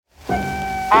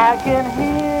I can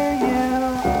hear you,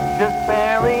 just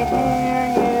barely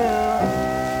hear you.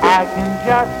 I can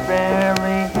just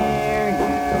barely hear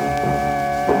you.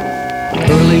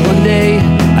 Early one day,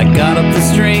 I got up the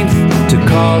strength to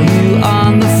call you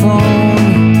on the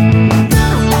phone.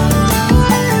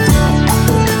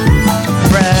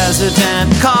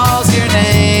 President calls your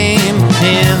name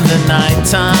in the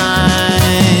nighttime.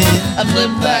 I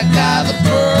flip that guy the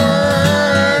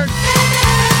bird.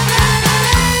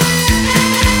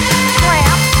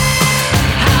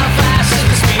 How fast is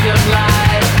the speed of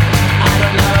light? I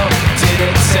don't know, did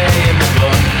it say in the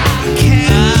book? I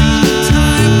can't keep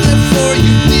time, therefore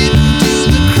you didn't do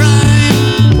the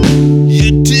crime.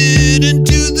 You didn't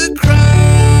do the crime.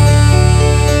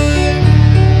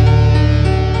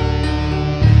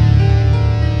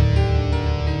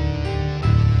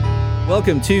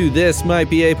 Welcome to This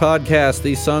Might Be a Podcast,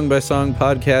 the song-by-song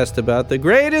podcast about the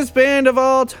greatest band of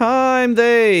all time.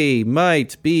 They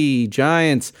might be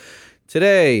giants.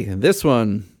 Today, this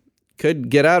one could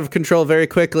get out of control very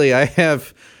quickly. I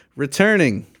have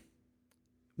returning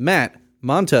Matt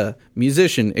Monta,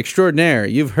 musician extraordinaire.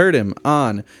 You've heard him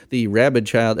on the Rabid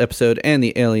Child episode and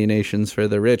the Alienations for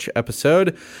the Rich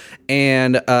episode.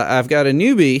 And I've got a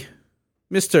newbie,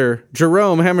 Mr.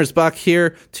 Jerome Hammersbach,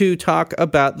 here to talk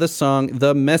about the song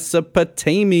The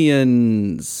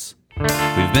Mesopotamians.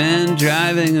 We've been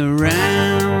driving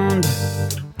around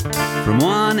from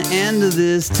one end of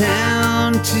this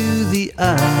town to the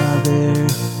other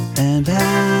and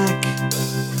back,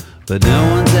 but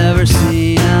no one's ever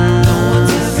seen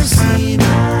us.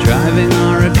 Driving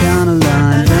our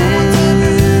Econoline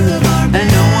van, and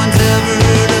no one's ever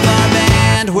heard of our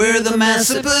band. We're the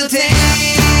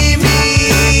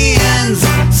Mesopotamians,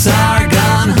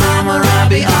 Sargon,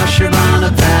 Hammurabi,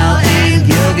 Ashurbanipal, and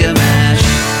Gilgamesh.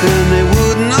 And they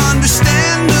wouldn't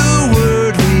understand a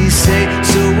word we say,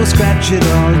 so we'll scratch it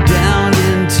all down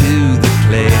into the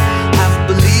clay, half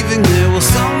believing there will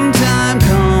sometime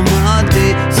come a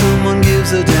day someone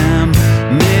gives a damn.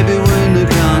 Maybe when the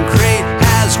concrete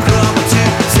has crumbled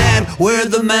to sand. We're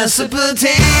the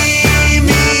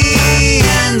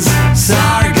Mesopotamians,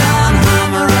 Sargon,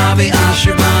 Hammurabi,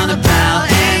 Ashurbanipal,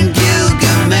 and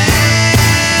Gilgamesh.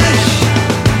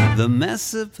 The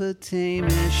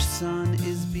Mesopotamish sun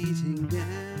is beating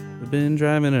down. We've been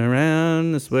driving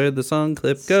around. That's where the song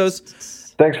clip goes.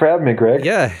 Thanks for having me, Greg.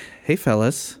 Yeah. Hey,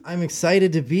 fellas. I'm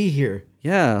excited to be here.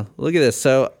 Yeah. Look at this.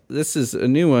 So this is a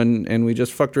new one, and we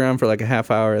just fucked around for like a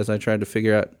half hour as I tried to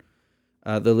figure out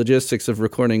the logistics of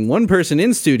recording one person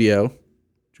in studio,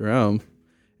 Jerome,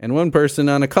 and one person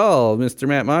on a call, Mr.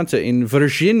 Matt Monta, in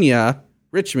Virginia,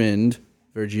 Richmond,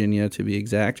 Virginia, to be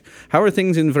exact. How are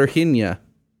things in Virginia?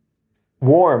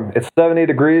 Warm. It's 70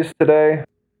 degrees today.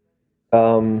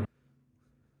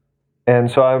 And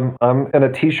so I'm in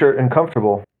a t-shirt and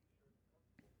comfortable.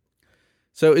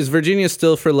 So is Virginia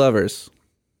still for lovers?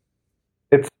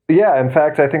 Yeah, in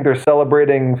fact, I think they're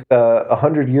celebrating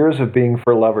 100 years of being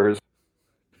for lovers.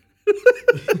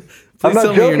 I'm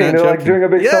not joking. They're like doing a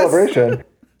big celebration.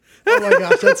 Oh my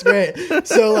gosh, that's great.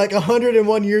 So like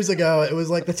 101 years ago, it was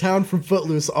like the town from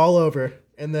Footloose all over.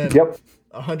 And then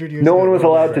 100 years ago, no one was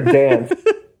allowed to dance.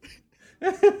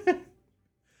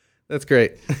 That's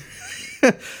great.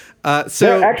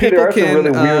 So actually, there are some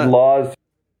really weird laws.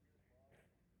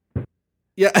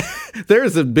 Yeah, there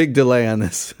is a big delay on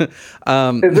this. Is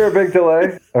there a big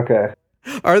delay? Okay.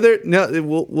 Are there? No,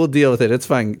 we'll deal with it. It's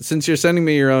fine. Since you're sending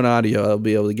me your own audio, I'll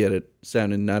be able to get it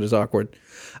sounding not as awkward.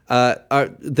 Are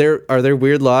there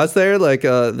weird laws there, like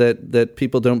that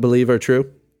people don't believe are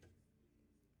true?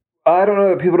 I don't know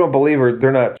that people don't believe or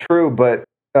they're not true, but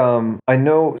I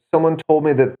know someone told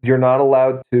me that you're not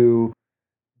allowed to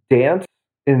dance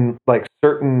in like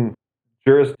certain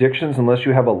jurisdictions unless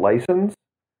you have a license.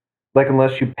 Like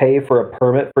unless you pay for a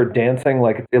permit for dancing,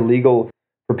 like it's illegal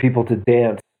for people to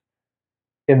dance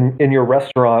in your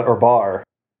restaurant or bar.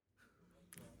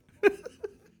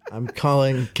 I'm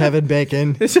calling Kevin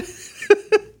Bacon.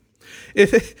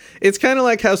 It's kind of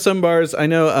like how some bars, I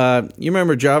know, you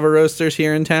remember Java Roasters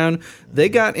here in town? They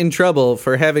got in trouble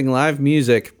for having live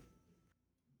music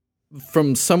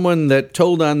from someone that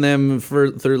told on them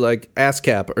through like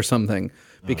ASCAP or something.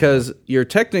 Because you're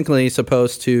technically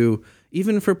supposed to,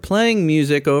 even for playing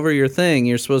music over your thing,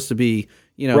 you're supposed to be,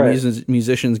 right,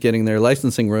 musicians getting their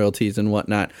licensing royalties and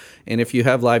whatnot. And if you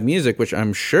have live music, which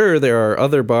I'm sure there are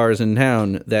other bars in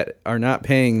town that are not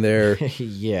paying their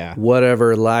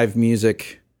whatever live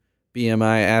music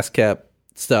BMI ASCAP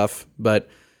stuff, but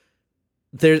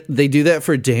they do that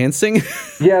for dancing.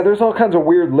 Yeah, there's all kinds of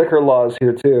weird liquor laws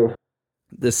here too.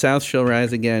 The South shall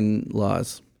rise again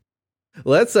laws.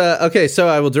 Let's okay, so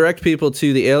I will direct people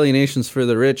to the Alienations for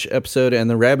the Rich episode and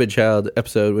the Rabid Child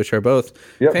episode, which are both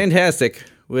fantastic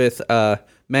with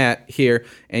Matt here,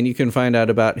 and you can find out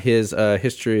about his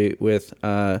history with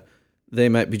They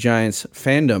Might Be Giants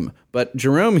fandom. But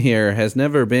Jerome here has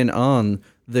never been on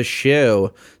the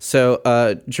show.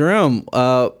 So Jerome,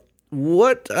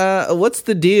 what's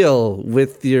the deal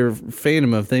with your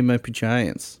fandom of They Might Be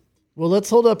Giants? Well, let's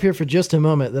hold up here for just a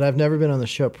moment that I've never been on the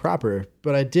show proper,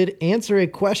 but I did answer a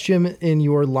question in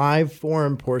your live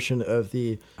forum portion of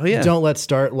the Don't Let's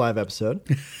Start live episode.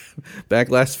 Back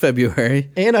last February.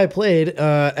 And I played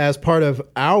as part of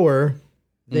our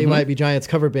They Might Be Giants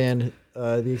cover band,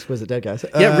 the Exquisite Dead Guys.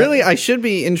 Really, I should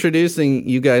be introducing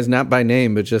you guys not by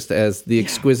name, but just as the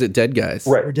Exquisite Dead Guys.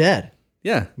 Right. We're dead.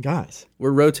 Yeah. Guys.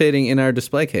 We're rotating in our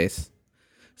display case.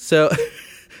 So...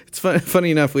 It's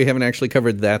funny enough, we haven't actually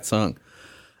covered that song.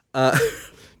 Yeah.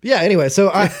 Anyway, I've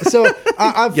Yes,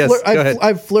 go ahead.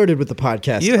 I've flirted with the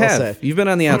podcast. You I'll have. say. You've been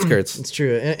on the outskirts. It's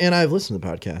true, and I've listened to the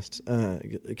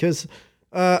podcast because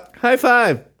High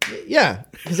five. yeah,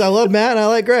 because I love Matt and I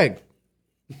like Greg.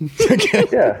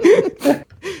 Yeah.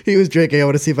 He was drinking. I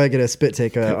want to see if I get a spit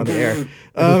take on the air.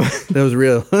 That was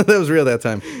real. That was real that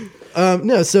time.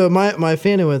 No, so my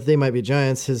fandom with They Might Be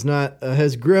Giants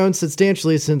has grown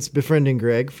substantially since befriending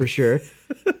Greg, for sure.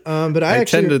 But I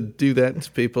actually tend to do that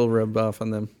to people, rub off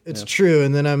on them. It's true,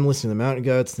 and then I'm listening to Mountain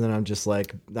Goats, and then I'm just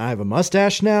like, I have a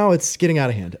mustache now. It's getting out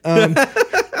of hand.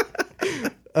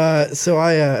 So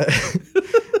I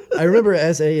I remember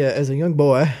as a young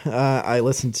boy, I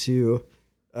listened to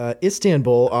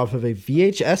Istanbul off of a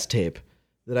VHS tape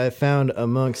that I found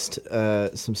amongst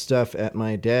some stuff at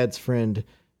my dad's friend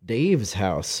Dave's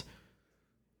house.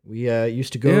 We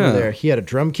used to go over there. He had a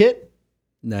drum kit.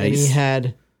 Nice. And he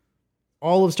had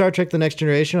all of Star Trek The Next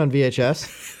Generation on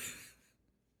VHS.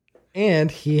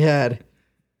 And he had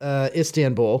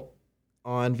Istanbul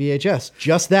on VHS.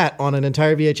 Just that on an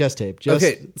entire VHS tape.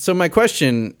 Okay, so my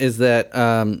question is that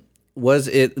was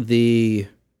it the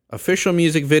official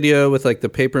music video with like the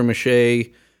paper mache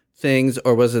things,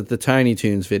 or was it the Tiny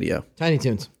Toons video? Tiny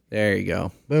Toons. There you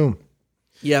go. Boom.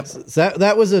 Yep. So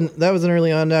that was an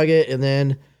early on nugget, and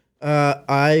then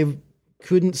I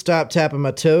couldn't stop tapping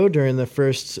my toe during the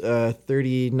first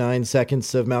 39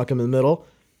 seconds of Malcolm in the Middle.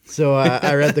 So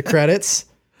I read the credits,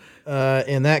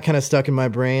 and that kind of stuck in my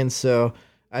brain. So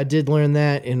I did learn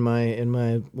that in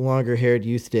my longer haired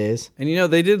youth days. And you know,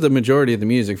 they did the majority of the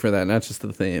music for that, not just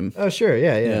the theme. Oh sure,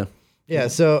 yeah.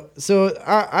 So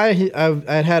I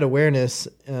had awareness,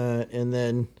 and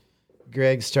then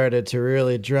Greg started to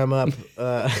really drum up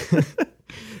the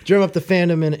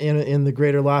fandom in the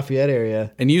greater Lafayette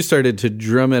area. And you started to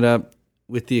drum it up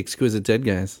with the Exquisite Dead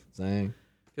Guys. Dang.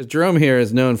 Because Jerome here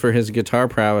is known for his guitar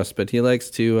prowess, but he likes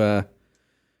to,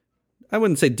 I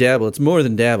wouldn't say dabble, it's more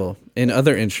than dabble, in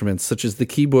other instruments, such as the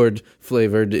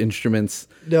keyboard-flavored instruments.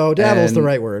 No, dabble's the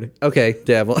right word. Okay,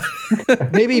 dabble.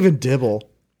 Maybe even dibble.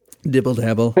 Dibble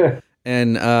dabble.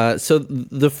 And so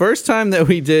the first time that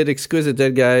we did Exquisite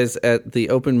Dead Guys at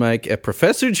the open mic at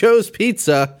Professor Joe's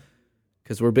Pizza,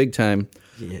 because we're big time,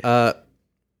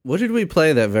 what did we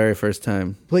play that very first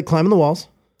time? Played Climbing the Walls.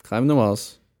 Climbing the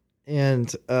Walls.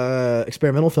 And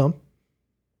Experimental Film.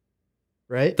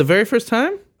 Right? The very first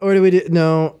time? Or did we do...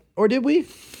 No. Or did we?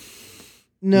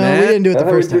 No, Matt? we didn't do it the I thought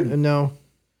first we time. did- No.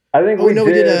 I think we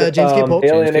did James K. Polk.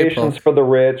 Alienations for the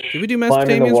Rich. Did we do Climbing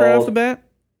the Mesopotamians right off Walls. the bat?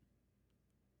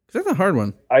 Because that's a hard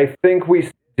one. I think we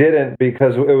didn't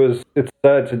because it was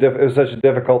such a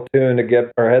difficult tune to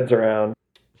get our heads around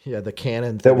Yeah, the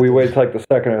canon. that we waited till like the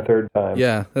second or third time.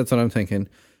 Yeah, that's what I'm thinking.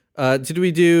 Did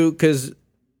we do... Because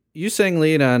you sang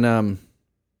lead on...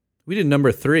 we did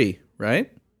number 3,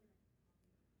 right?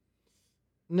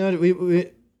 No,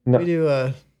 we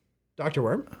do Dr.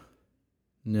 Worm?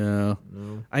 No.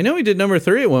 I know we did number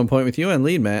 3 at one point with you on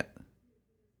lead, Matt.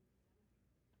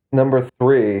 Number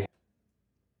 3.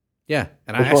 Yeah,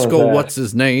 and Which I one asked, was that? what's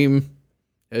his name?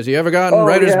 Has he ever gotten Oh,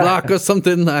 writer's yeah. block or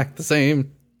something like the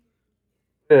same?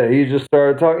 Yeah, he just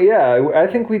started talking. Yeah, I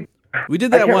think we. We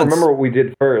did I that can't once. remember what we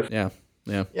did first. Yeah.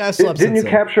 Yeah, I slept Didn't you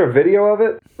since then. capture a video of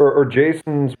it, or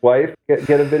Jason's wife get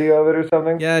a video of it or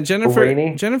something? Yeah, Jennifer.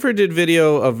 Rainey? Jennifer did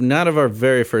video of not of our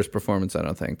very first performance, I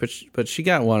don't think, but she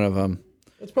got one of them.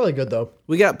 It's probably good, though.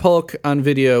 We got Polk on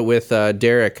video with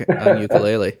Derek on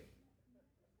ukulele.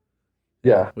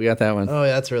 Yeah. We got that one. Oh,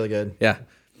 yeah, that's really good. Yeah.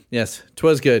 Yes,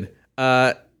 'twas good.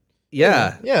 Yeah.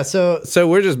 Yeah, so So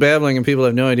we're just babbling and people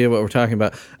have no idea what we're talking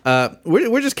about.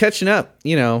 We're just catching up.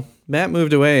 You know, Matt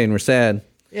moved away and we're sad.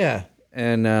 yeah.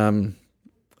 And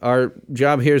our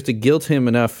job here is to guilt him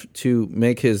enough to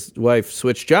make his wife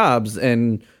switch jobs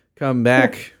and come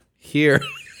back here.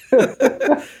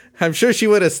 I'm sure she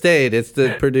would have stayed. It's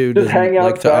that Purdue Just doesn't hang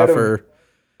like to outside offer.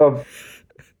 Of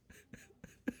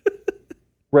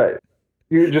right.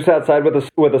 You're just outside with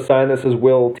a sign that says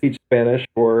 "Will teach Spanish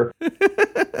for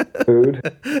food."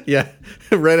 Yeah,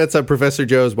 right outside Professor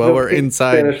Joe's while we're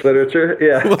inside. Spanish literature.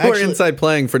 Yeah. While we're Actually- inside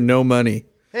playing for no money.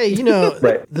 Hey, you know,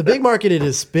 Right. the big market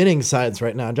is spinning signs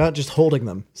right now, not just holding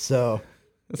them. So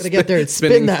gotta get there and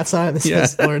Spinning. spin that sign that Yeah.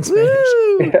 says learn Spanish.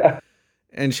 Woo! Yeah.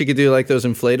 And she could do like those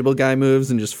inflatable guy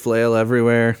moves and just flail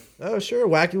everywhere. Oh, sure.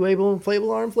 Wacky label,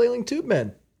 inflatable arm, flailing tube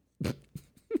men.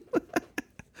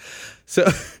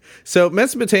 So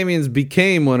Mesopotamians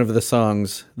became one of the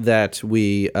songs that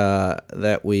we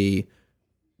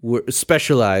were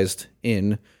specialized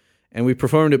in, and we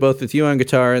performed it both with you on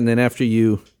guitar, and then after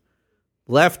you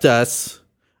left us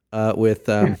with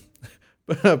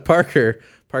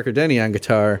Parker Denny on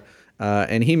guitar,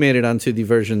 and he made it onto the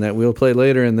version that we'll play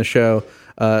later in the show.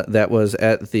 That was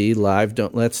at the live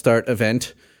Don't Let's Start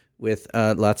event with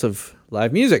lots of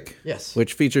live music. Yes.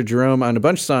 Which featured Jerome on a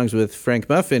bunch of songs with Frank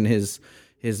Muffin, his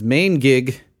main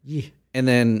gig, Yeah. and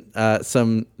then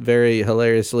some very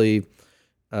hilariously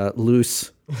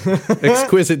loose,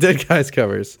 exquisite Dead Guys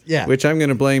covers. Yeah. Which I'm going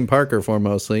to blame Parker for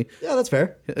mostly. Yeah, that's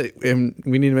fair. And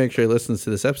we need to make sure he listens to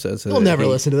this episode. So He'll that never he-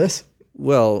 listen to this.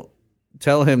 Well,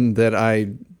 tell him that I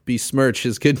besmirch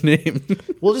his good name.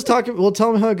 We'll just talk. We'll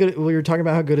tell him how good. We were talking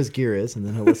about how good his gear is, and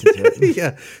then he'll listen to it.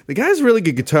 Yeah, the guy's a really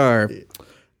good guitar.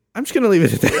 I'm just going to leave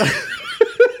it at that.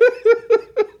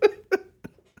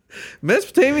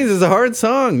 Mesopotamians is a hard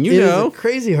song, you It is know. a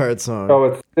crazy hard song.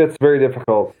 Oh, it's very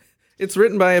difficult. It's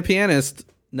written by a pianist,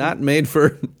 not made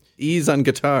for ease on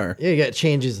guitar. Yeah, you got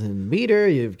changes in meter.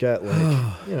 You've got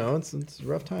like, you know, it's a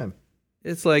rough time.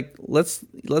 It's like let's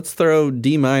throw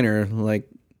D minor, like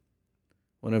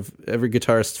one of every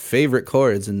guitarist's favorite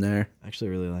chords, in there. I actually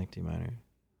really like D minor.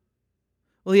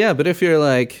 Well, yeah, but if you're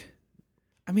like,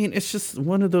 I mean, it's just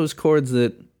one of those chords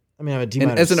that, I mean, I'm a D and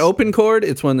minor. as an open chord,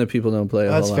 it's one that people don't play a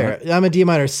That's whole fair. lot. I'm a D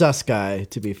minor sus guy,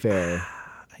 to be fair.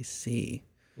 I see.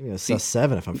 Maybe a sus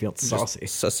 7 if I'm feeling saucy.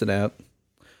 Just suss it out.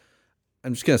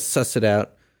 I'm just gonna suss it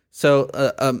out. So,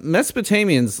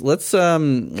 Mesopotamians,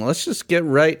 let's just get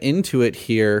right into it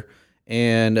here.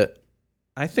 And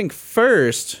I think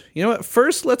first, you know what?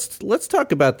 First, let's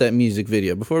talk about that music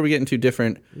video before we get into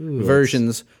different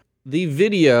versions. The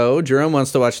video, Jerome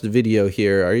wants to watch the video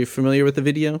here. Are you familiar with the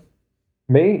video?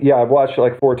 Me? Yeah, I've watched it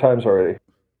like 4 times already.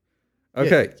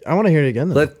 Okay. Yeah, I want to hear it again,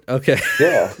 though. Okay.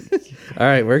 Yeah. All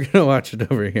right, we're gonna watch it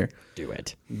over here. Do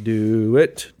it. Do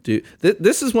it.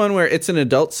 This is one where it's an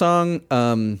adult song.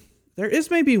 There is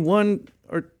maybe one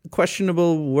or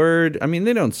questionable word. I mean,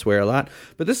 they don't swear a lot,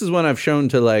 but this is one I've shown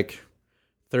to like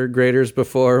third graders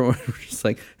before. Where we're just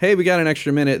like, hey, we got an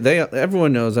extra minute.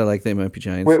 Everyone knows I like They Might Be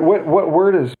Giants. Wait, what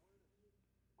word is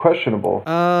questionable?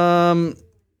 Don't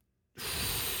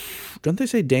they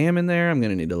say damn in there? I'm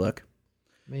gonna need to look.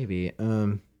 Maybe.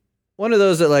 One of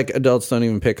those that like adults don't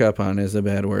even pick up on is a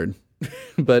bad word,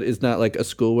 but it's not like a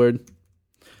school word.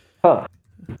 Huh.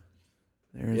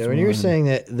 There's Yeah, when you were one. saying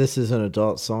that this is an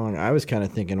adult song, I was kind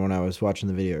of thinking when I was watching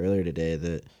the video earlier today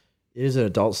that it is an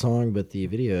adult song, but the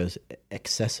video is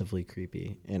excessively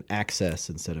creepy and access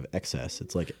instead of excess.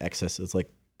 It's like excess. It's like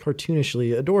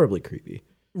cartoonishly, adorably creepy.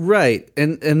 Right.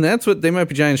 And that's what They Might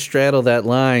Be Giants straddle that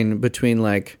line between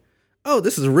like, oh,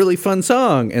 this is a really fun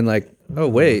song, and like, oh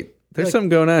wait, there's Like- something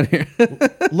going on here.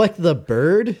 Like the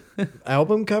Bird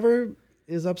album cover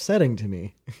is upsetting to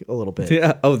me a little bit.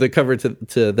 Yeah. Oh, the cover to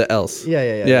the Else.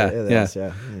 Yeah. Yeah. That's-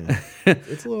 yeah.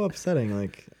 It's a little upsetting.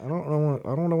 Like I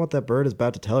don't know what that bird is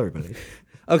about to tell everybody.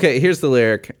 Okay, here's the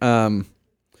lyric.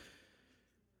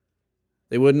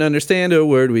 They wouldn't understand a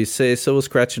word we say, so we'll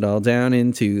scratch it all down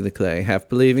into the clay. Half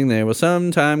believing there will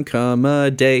sometime come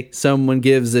a day someone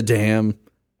gives a damn.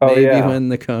 Oh, Maybe yeah. when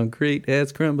the concrete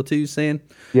has crumbled to sand.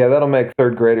 Yeah, that'll make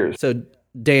third graders. So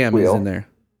damn is Wheel. in there.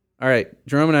 All right,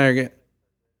 Jerome and I are getting.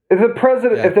 If the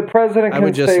president, Yeah. if the president I can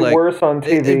would just say like worse on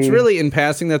TV, It's really in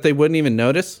passing that they wouldn't even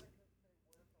notice.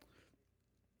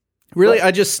 Really, I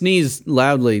just sneeze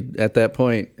loudly at that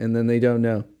point, and then they don't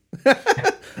know.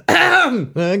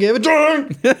 I gave it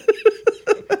to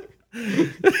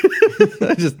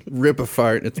I just rip a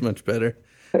fart. It's much better.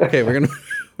 Okay, we're gonna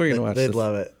watch They'd this.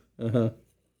 love it. We've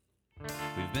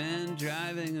been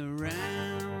driving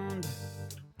around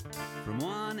from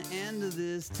one end of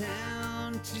this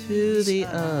town To the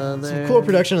other. Cool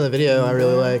production of the video. I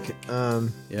really like.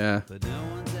 Yeah. but no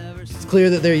one's ever It's clear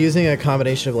that they're using a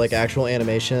combination of like actual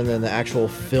animation and the actual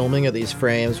filming of these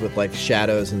frames with like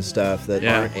shadows and stuff that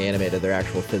Yeah. aren't animated. They're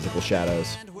actual physical shadows.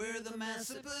 seen. We're the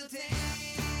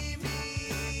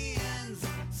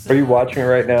Mesopotamians. are you watching it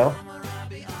right now?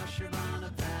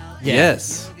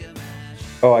 Yes.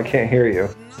 Oh, I can't hear you.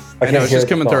 I know, can't it's hear just the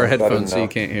coming through our song, so I didn't headphones, so know. you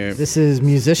can't hear it. This is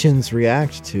musicians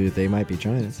react to They Might Be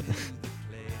Giants.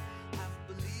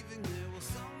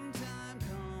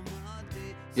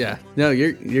 Yeah. No,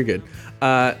 you're good.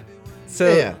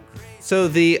 Yeah. So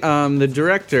the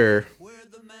director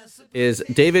is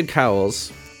David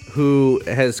Cowles, who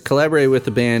has collaborated with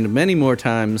the band many more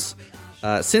times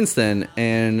since then,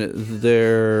 and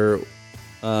their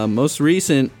most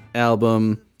recent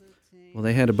album, well,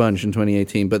 they had a bunch in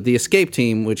 2018, but The Escape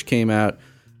Team, which came out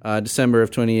December of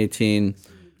 2018,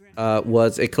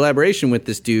 was a collaboration with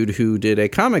this dude who did a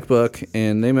comic book,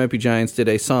 and They Might Be Giants did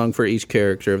a song for each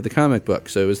character of the comic book.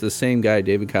 So it was the same guy,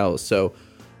 David Cowles. So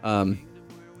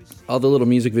all the little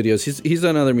music videos, he's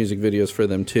done other music videos for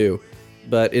them too.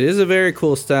 But it is a very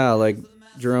cool style. Like,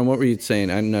 Jerome, what were you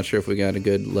saying? I'm not sure if we got a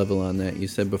good level on that. You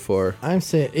said before. I'm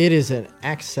saying it is an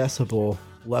accessible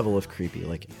level of creepy,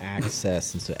 like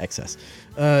access instead of excess.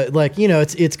 Like, you know,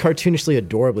 it's cartoonishly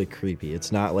adorably creepy.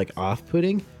 It's not like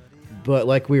off-putting, but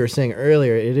like we were saying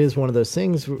earlier, it is one of those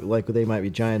things like They Might Be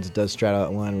Giants. It does strut out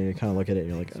a line where you kind of look at it and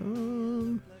you're like,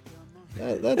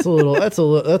 that's a little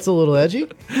edgy.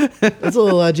 That's a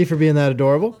little edgy for being that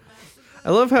adorable.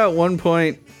 I love how at one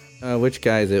point, which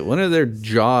guy is it? One of their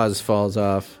jaws falls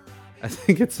off. I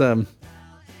think it's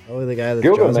Oh, the guy that's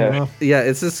Gilgamesh. jaws him off. Yeah,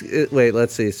 it's this. Wait,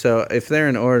 let's see. So if they're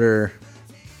in order,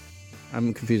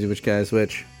 I'm confused which guy is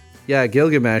which. Yeah,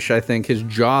 Gilgamesh. I think his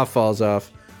jaw falls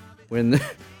off when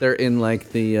they're in like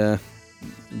the I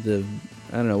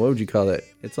don't know, what would you call it?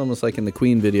 It's almost like in the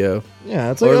Queen video.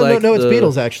 Yeah, it's like, Or no, like it's the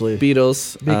Beatles actually.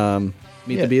 Beatles.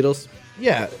 Meet yeah. the Beatles.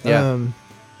 Yeah. Yeah.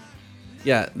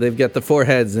 Yeah, they've got the four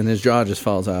heads and his jaw just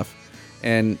falls off,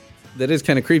 and that is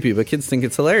kind of creepy. But kids think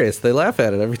it's hilarious. They laugh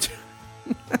at it every time.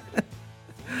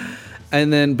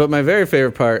 And then, but my very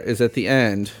favorite part is at the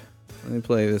end. Let me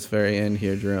play this very end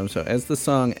here, Jerome. So as the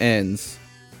song ends,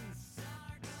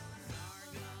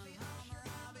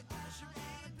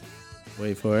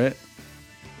 wait for it.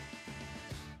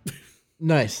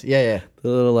 Nice. Yeah. The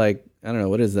little, like, I don't know,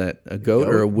 what is that? A goat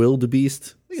or a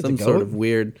wildebeest? think it's Some a sort goat. of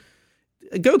weird.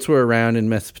 Goats were around in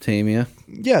Mesopotamia.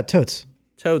 Yeah, totes.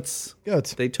 Totes.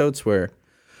 Goats. They totes were.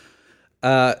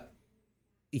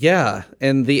 Yeah,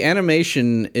 and the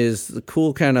animation is the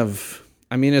cool kind of.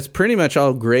 I mean, it's pretty much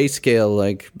all grayscale,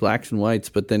 like blacks and whites,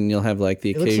 but then you'll have like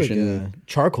the It looks occasion. like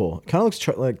charcoal. It kind of looks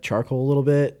like charcoal a little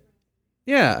bit.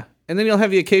 Yeah, and then you'll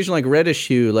have the occasion like reddish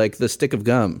hue, like the stick of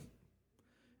gum.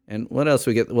 And what else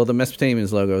we get? Well, the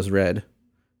Mesopotamians logo is red,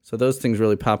 so those things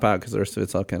really pop out because the rest of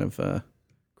it's all kind of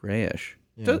grayish.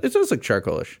 Yeah. It does look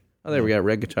charcoalish. Oh, there we got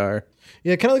red guitar.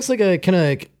 Yeah, it kind of looks like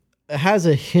it has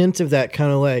a hint of that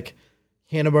kind of like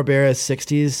Hanna-Barbera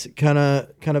 60s kind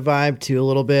of vibe too a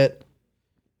little bit.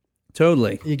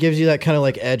 Totally. It gives you that kind of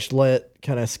like edge-lit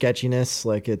kind of sketchiness,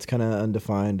 like it's kind of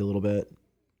undefined a little bit.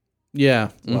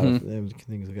 Yeah. A lot of mhm.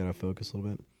 things I gotta focus a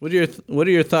little bit. What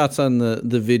are your thoughts on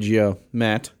the video,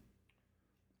 Matt?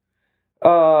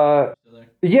 Yeah,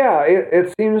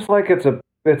 it seems like it's a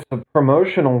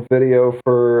promotional video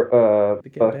for a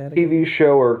TV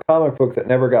show or comic book that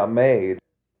never got made.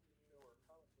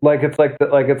 Like it's like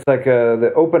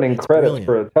the opening That's credits brilliant.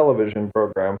 for a television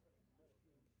program.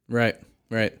 Right.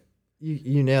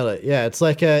 You nailed it. Yeah, it's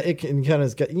like it can kind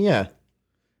of yeah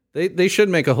They should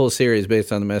make a whole series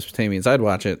based on the Mesopotamians. I'd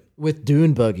watch it. with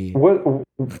Dune Buggy. What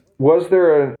was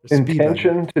there an Speed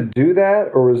intention to do that,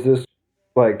 or was this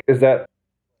is that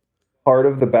part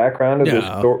of the background of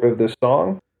No. this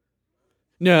song?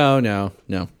 No.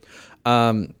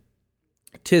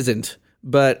 Tisn't.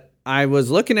 But I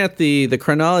was looking at the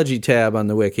chronology tab on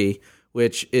the wiki,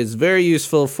 which is very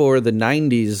useful for the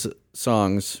 90s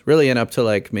songs, really, and up to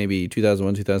like maybe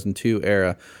 2001, 2002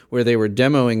 era, where they were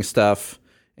demoing stuff,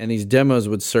 and these demos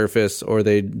would surface, or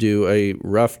they'd do a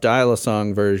rough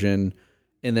dial-a-song version,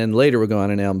 and then later would go on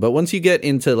an album. But once you get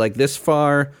into like this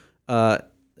far,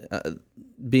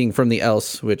 being from the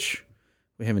Else, which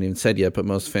we haven't even said yet, but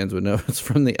most fans would know it's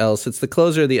from the Else. It's the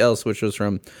closer of the Else, which was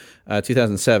from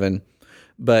 2007.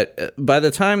 But by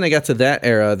the time they got to that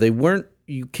era,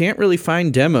 you can't really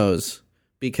find demos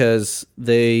because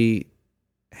they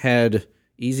had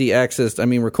easy access. I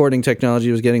mean, recording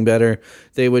technology was getting better.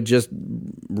 They would just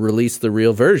release the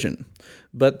real version.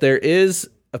 But there is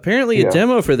apparently a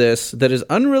demo for this that is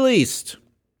unreleased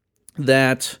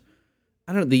that,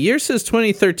 I don't know, the year says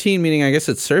 2013, meaning I guess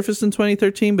it surfaced in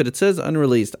 2013, but it says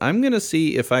unreleased. I'm going to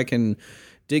see if I can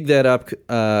dig that up.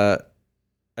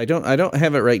 I don't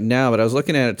have it right now, but I was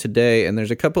looking at it today, and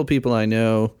there's a couple people I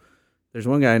know. There's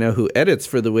one guy I know who edits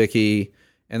for the wiki,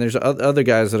 and there's other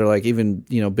guys that are like even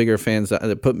bigger fans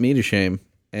that put me to shame.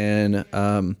 And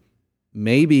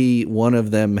maybe one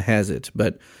of them has it,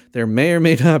 but there may or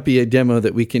may not be a demo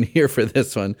that we can hear for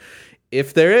this one.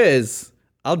 If there is,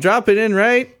 I'll drop it in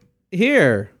right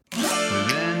here. We're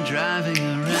then driving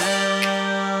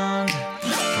around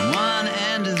from one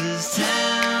end of this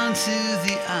town to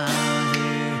the other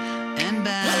and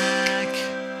back.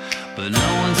 But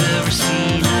no one's ever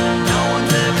seen us. No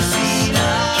one's ever seen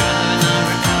us driving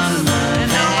our economy.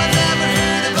 And no one's ever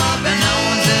heard of our band. And no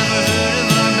one's ever heard of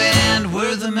our band.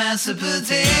 We're the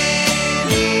Mesopotamians.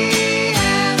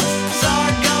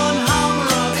 Sargon,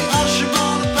 Hammurabi,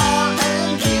 Ashurbanipal,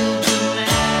 and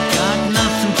Gilgamesh. Got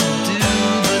nothing to do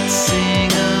but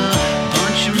sing a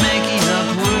bunch of making up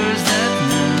words that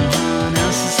no one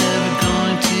else is ever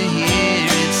going to hear.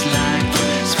 It's like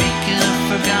we're speaking a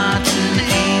forgotten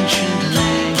ancient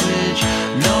language.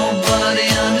 Nobody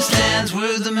understands.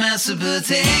 We're the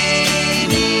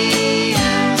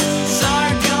Mesopotamians.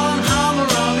 Sargon,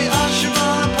 Hammurabi,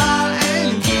 Ashurbanipal,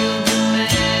 and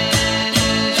Gilgamesh.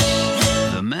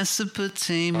 The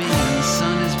Mesopotamian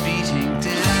sun is beating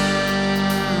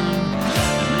down.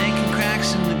 They're making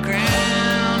cracks in the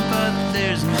ground, but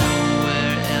there's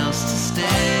nowhere else to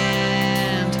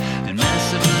stand. In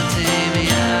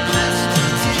Mesopotamia, the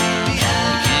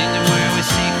kingdom where we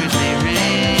secretly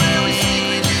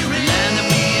reign, the land that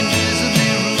we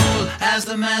invisibly rule as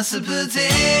the Mesopotamians.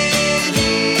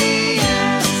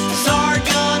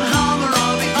 Sargon,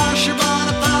 Hammurabi,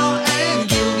 Ashurbanipal, and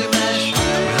Gilgamesh. We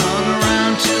hung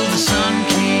around till the sun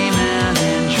came out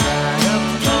and dried up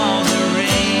all the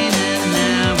rain, and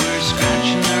now we're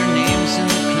scratching our names in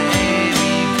the clay.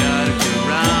 We've got a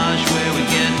garage where we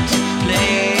get to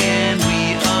play, and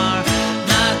we are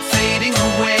not fading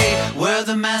away. We're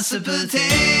the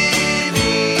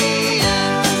Mesopotamians.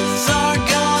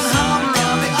 Sargon,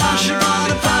 Hammurabi,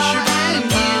 Ashurbanipal, and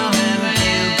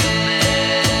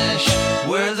Gilgamesh.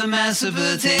 We're the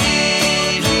Mesopotamians.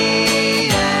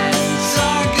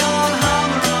 Sargon,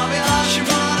 Hammurabi,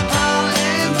 Ashurbanipal,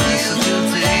 and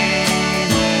Gilgamesh.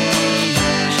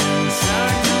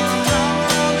 Sargon,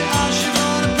 Hammurabi,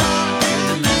 Ashurbanipal, and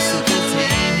the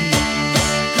Mesopotamians.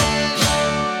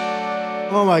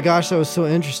 Oh my gosh, that was so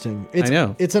interesting. It's, I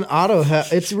know. It's an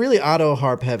it's really auto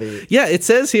harp heavy. Yeah, it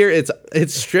says here it's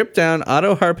stripped down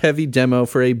auto harp heavy demo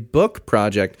for a book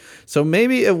project. So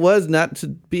maybe it was not to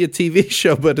be a TV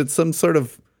show, but it's some sort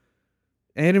of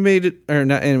animated, or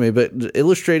not animated, but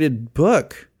illustrated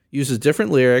book. Uses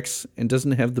different lyrics and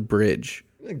doesn't have the bridge.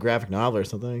 A graphic novel or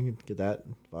something. You could get that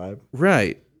vibe.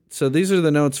 Right. So these are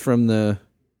the notes from the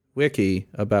wiki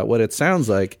about what it sounds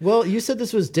like. Well, you said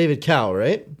this was David Cowell,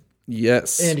 right?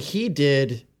 Yes. And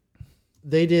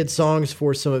they did songs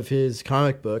for some of his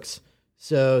comic books.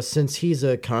 So since he's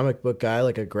a comic book guy,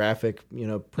 like a graphic,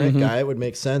 print guy, it would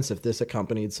make sense if this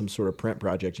accompanied some sort of print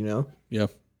project, Yeah.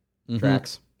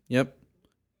 Tracks. Yep.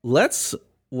 Let's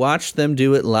watch them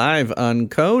do it live on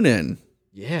Conan.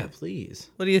 Yeah, please.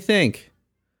 What do you think?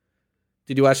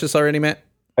 Did you watch this already, Matt?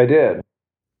 I did.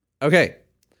 Okay.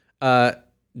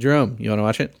 Jerome, you want to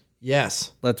watch it?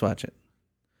 Yes. Let's watch it.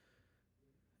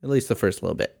 At least the first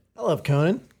little bit. I love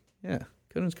Conan. Yeah.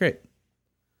 Conan's great.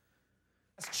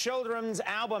 Children's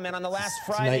album, and on the last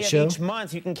Tonight Friday of Show? each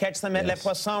month, you can catch them at Yes.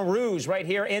 Le Poisson Rouge right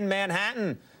here in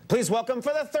Manhattan. Please welcome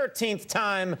for the 13th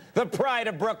time, the pride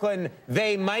of Brooklyn,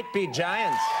 They Might Be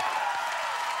Giants.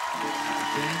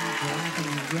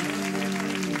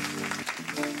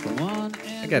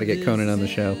 I got to get Conan on the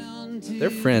show. They're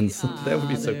friends. That would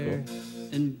be so cool.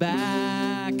 And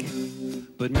back,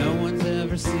 but no one's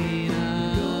ever seen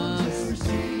us.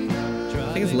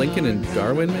 I think it's Lincoln and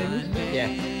Darwin, maybe? Yeah.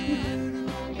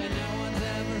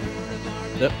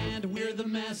 Yep.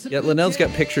 Yeah, Linnell's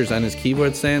got pictures on his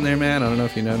keyboard stand there, man. I don't know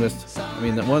if you noticed. I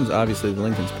mean, that one's obviously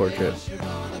Lincoln's portrait.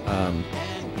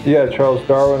 Yeah, Charles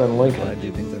Darwin and Lincoln. I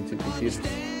do things on two computers.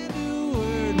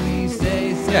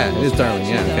 Yeah, it is Darwin.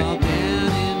 Yeah, okay.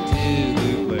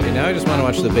 Okay, now I just want to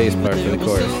watch the bass part for the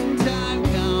chorus.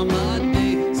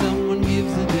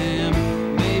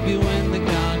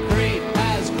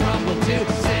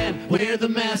 We're the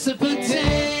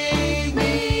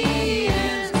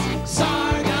Mesopotamians.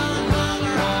 Sargon,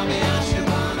 Hammurabi,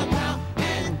 Ashurbanipal,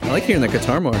 and I like hearing the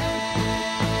guitar more.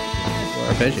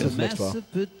 Arpeggios. the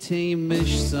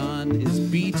Mesopotamish sun is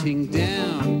beating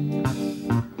down.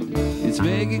 It's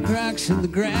making cracks in the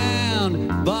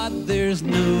ground, but there's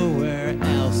nowhere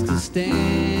else to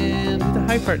stand. The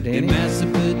high part, In Danny.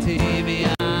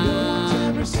 Mesopotamia,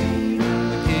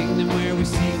 the kingdom where we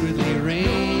secretly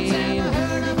reign, the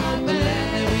land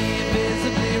that we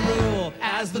invisibly rule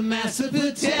as the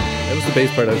Mesopotamians. That was the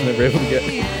bass part I was never able to get.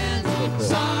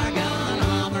 Sargon,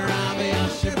 Hammurabi,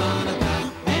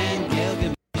 Ashurbanipal, and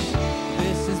Gilgamesh.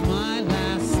 This is my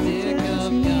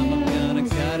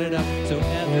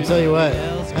gonna tell you what,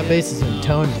 that bass is in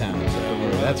Tone Town.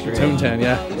 That's great. Tone Town,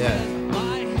 yeah. Yeah.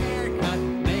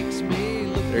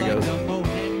 There he goes.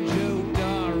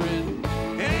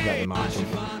 Got them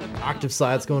octave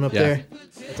slides going up Yeah. there.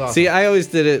 That's awesome. See, I always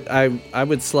did it. I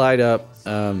would slide up,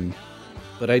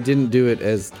 but I didn't do it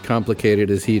as complicated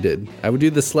as he did. I would do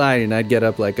the slide, and I'd get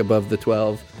up like above the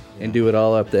 12 and do it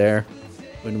all up there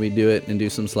when we do it and do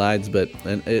some slides. But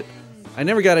I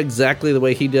never got exactly the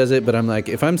way he does it. But I'm like,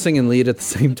 if I'm singing lead at the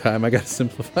same time, I got to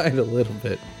simplify it a little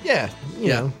bit. Yeah, you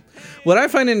know. What I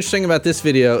find interesting about this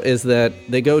video is that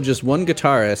they go just one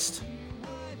guitarist,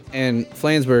 and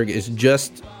Flansburgh is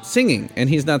just singing, and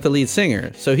he's not the lead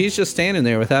singer. So he's just standing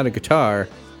there without a guitar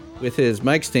with his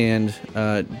mic stand,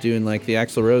 doing like the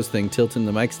Axl Rose thing, tilting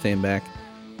the mic stand back.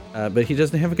 But he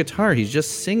doesn't have a guitar. He's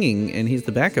just singing, and he's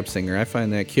the backup singer. I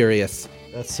find that curious.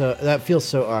 That feels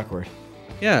so awkward.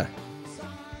 Yeah.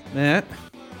 Matt?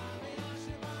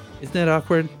 Isn't that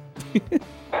awkward?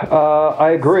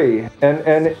 I agree,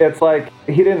 and it's like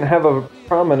he didn't have a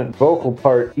prominent vocal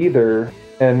part either,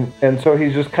 and so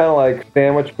he's just kind of like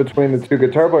sandwiched between the two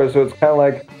guitar players. So it's kind of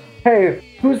like,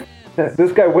 hey, who's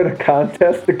this guy? Win a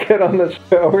contest to get on the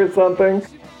show or something?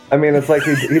 I mean, it's like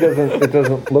he doesn't. It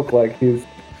doesn't look like he's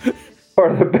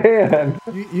part of the band.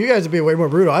 You guys would be way more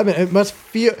brutal. I mean, it must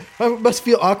feel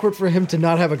awkward for him to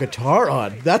not have a guitar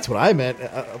on. That's what I meant.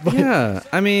 Yeah,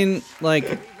 I mean,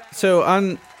 like, so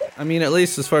at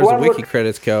least as far as the wiki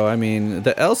credits go, I mean,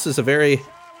 the Else is a very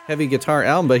heavy guitar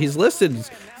album, but he's listed,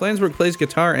 Flansburgh plays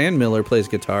guitar and Miller plays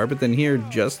guitar, but then here,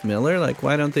 just Miller? Like,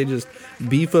 why don't they just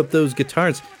beef up those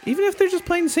guitars? Even if they're just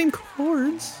playing the same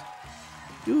chords,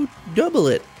 do double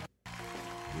it.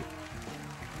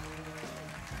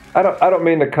 I don't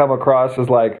mean to come across as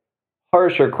like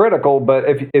harsh or critical, but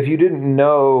if you didn't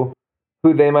know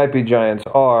who They Might Be Giants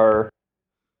are,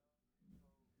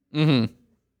 Mm-hmm.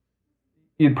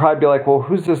 you'd probably be like, well,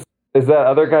 who's this? Is that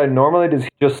other guy normally? Does he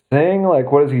just sing?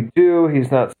 Like, what does he do? He's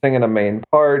not singing a main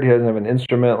part. He doesn't have an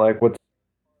instrument. Like,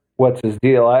 what's his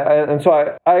deal? I mean,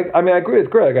 I agree with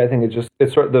Greg. I think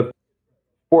it's sort of the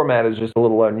format is just a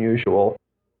little unusual.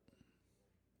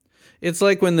 It's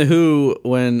like when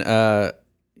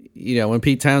when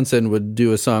Pete Townsend would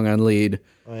do a song on lead,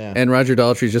 and Roger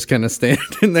Daltrey's just kind of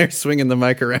standing there swinging the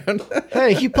mic around.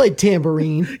 Hey, he played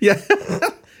tambourine. Yeah,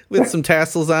 with some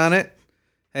tassels on it.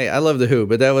 Hey, I love The Who,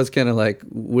 but that was kind of like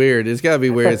weird. It's got to be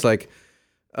weird. It's like,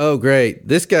 oh, great.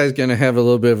 This guy's going to have a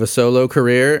little bit of a solo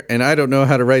career, and I don't know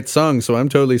how to write songs, so I'm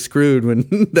totally screwed when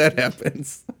that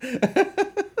happens.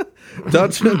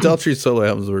 Daltrey's solo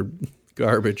albums were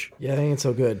garbage. Yeah, they ain't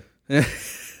so good.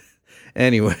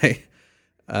 Anyway,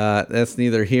 that's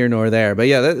neither here nor there. But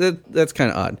yeah, that's kind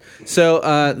of odd.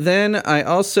 So then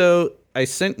I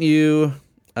sent you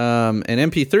an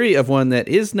MP3 of one that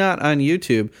is not on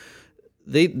YouTube.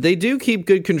 They do keep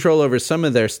good control over some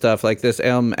of their stuff, like this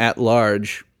album At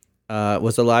Large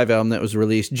was a live album that was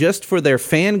released just for their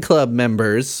fan club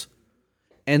members,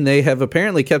 and they have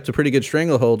apparently kept a pretty good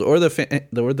stranglehold, or the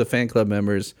fan club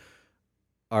members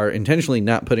are intentionally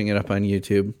not putting it up on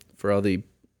YouTube for all the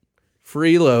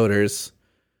freeloaders.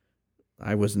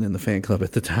 I wasn't in the fan club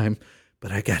at the time,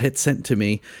 but I got it sent to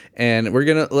me, and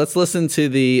let's listen to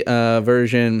the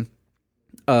version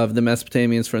of the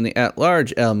Mesopotamians from the At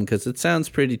Large album, because it sounds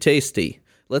pretty tasty.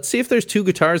 Let's see if there's two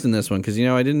guitars in this one, because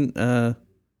I didn't.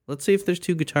 Let's see if there's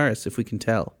two guitarists, if we can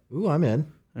tell. Ooh, I'm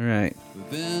in. All right. We've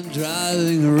been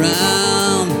driving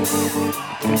around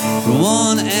from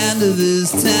one end of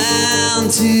this town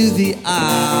to the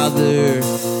other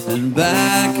and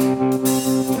back,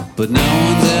 but no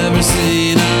one's ever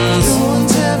seen us. No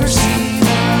one's ever seen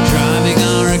us driving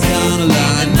our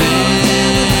Econoline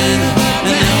van,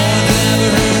 and no one's ever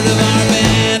heard of our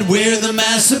band. We're the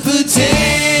Mesopotamian,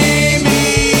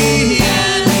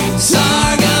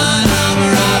 Sargon,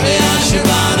 Hammurabi,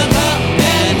 Ashurbanipal,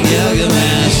 and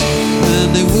Gilgamesh.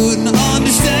 And they wouldn't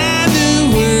understand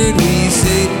a word we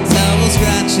say, so we'll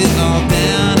scratch it all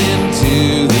down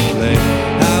into the clay.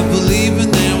 I believe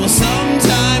in there will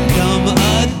sometime come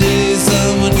a day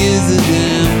someone gives a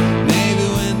damn. Maybe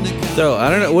when the So I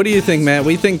don't know. What do you think, Matt?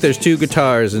 We think there's two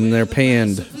guitars and they're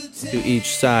panned to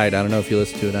each side. I don't know if you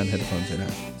listen to it on headphones or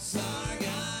not.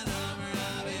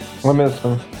 I miss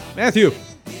him. Matthew.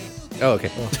 Oh,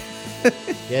 okay.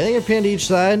 Yeah, I think they're pinned to each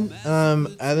side.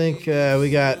 I think we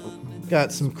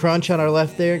got some crunch on our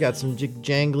left there. Got some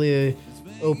jangly,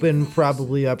 open,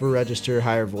 probably upper register,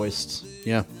 higher voiced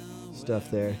Yeah. stuff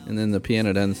there. And then the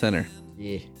piano down the center.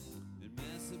 Yeah,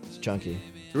 it's chunky.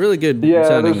 It's a really good Yeah,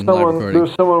 sounding there's live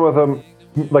recording. someone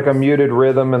with a muted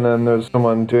rhythm, and then there's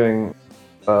someone doing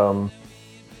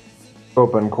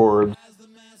open chords.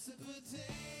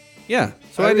 Yeah.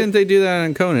 So why didn't they do that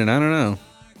on Conan? I don't know.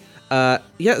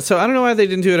 Yeah. So I don't know why they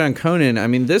didn't do it on Conan. I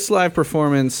mean, this live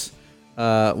performance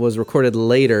was recorded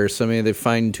later, so maybe they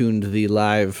fine-tuned the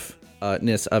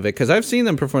liveness of it. Because I've seen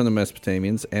them perform the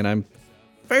Mesopotamians, and I'm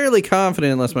fairly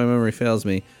confident, unless my memory fails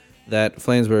me, that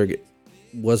Flansburgh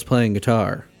was playing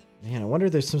guitar. Man, I wonder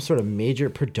if there's some sort of major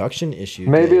production issue.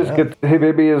 Maybe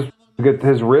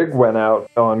his rig went out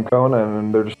on Conan,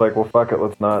 and they're just like, well, fuck it,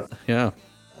 let's not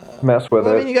mess with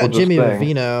Well, it. I mean, you got We'll just Jimmy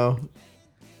sing. Vivino.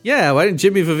 Yeah, why didn't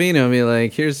Jimmy Vivino be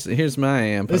like, here's my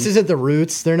amp? This isn't the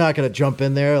Roots. They're not going to jump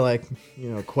in there like,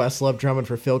 Questlove drumming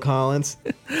for Phil Collins.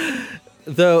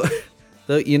 Though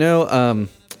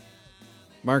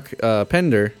Mark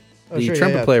Pender, the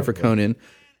trumpet player for Conan,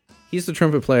 he's the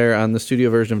trumpet player on the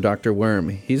studio version of Dr. Worm.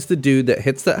 He's the dude that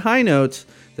hits that high note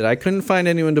that I couldn't find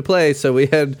anyone to play, so we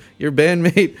had your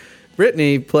bandmate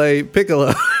Brittany play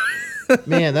piccolo.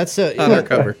 Man, that's on our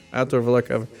cover, Outdoor Velour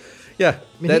cover. Yeah,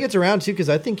 I mean, he gets around too because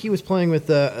I think he was playing with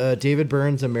David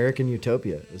Byrne's American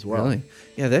Utopia as well. Really?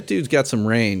 Yeah, that dude's got some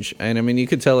range, and I mean, you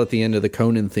could tell at the end of the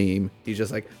Conan theme, he's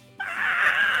just like,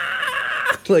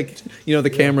 like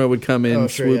the camera would come in,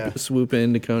 swoop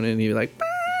into Conan, and he'd be like,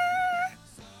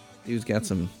 dude's got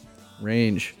some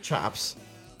range, chops.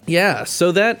 Yeah,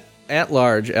 so that At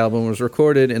Large album was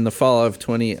recorded in the fall of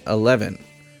 2011.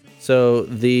 So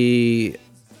the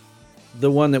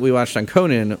one that we watched on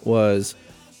Conan was.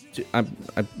 I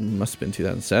must have been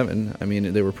 2007. I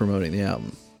mean, they were promoting the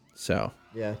album, so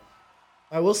yeah.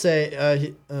 I will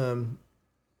say,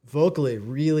 vocally,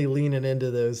 really leaning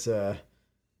into those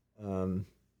kind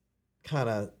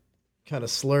of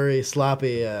slurry,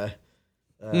 sloppy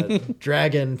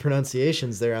dragon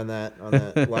pronunciations there on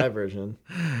that live version.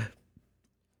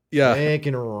 Yeah,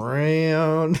 making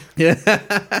around. Yeah,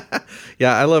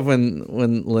 yeah. I love when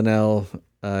Linnell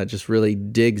just really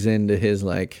digs into his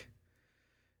like.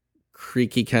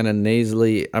 Creaky kind of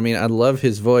nasally. I mean, I love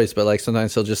his voice, but like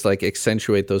sometimes he'll just like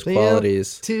accentuate those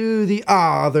qualities. To the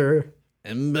other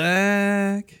and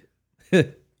back.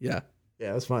 Yeah,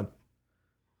 it was fun.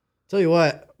 Tell you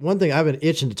what, one thing I've been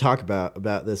itching to talk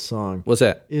about this song. What's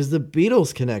that? Is the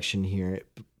Beatles connection here,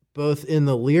 both in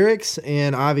the lyrics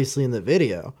and obviously in the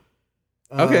video.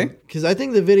 Okay. Because I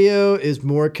think the video is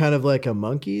more kind of like a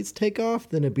Monkees takeoff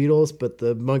than a Beatles, but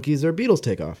the Monkees are Beatles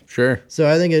takeoff. Sure. So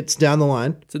I think it's down the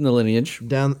line. It's in the lineage.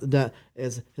 Down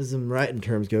as some writing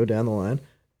terms go, down the line.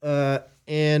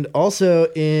 And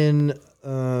also in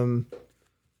the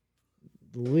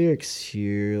lyrics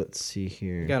here, let's see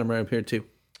here. Got them right up here too.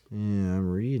 Yeah, I'm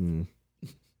reading.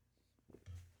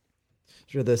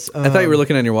 Sure, this. I thought you were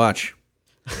looking on your watch.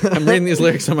 I'm reading these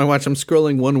lyrics on my watch. I'm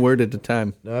scrolling one word at a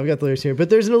time. No, I've got the lyrics here,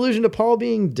 but there's an allusion to Paul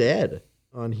being dead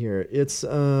on here. It's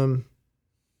let me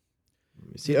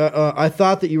see. I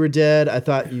thought that you were dead. I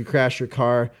thought you crashed your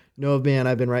car. No, man,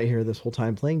 I've been right here this whole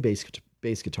time playing bass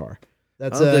guitar.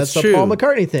 That's true. a Paul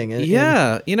McCartney thing. And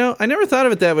I never thought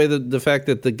of it that way. The fact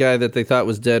that the guy that they thought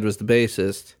was dead was the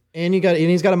bassist, and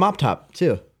he's got a mop top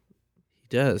too.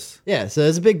 He does. Yeah, so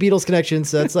there's a big Beatles connection.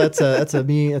 So that's a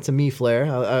me flair.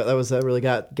 That really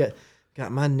got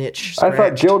my niche scratched. I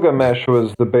thought Gilgamesh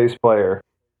was the bass player.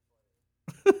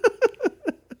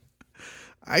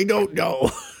 I don't know.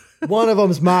 One of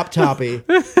them's Mop Toppy.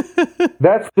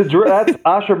 That's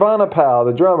Ashurbanipal,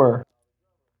 the drummer.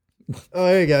 Oh,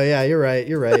 there you go. Yeah, you're right.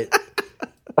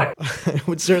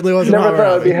 Which certainly wasn't. Never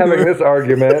thought I'd be having this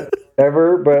argument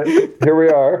ever, but here we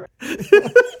are.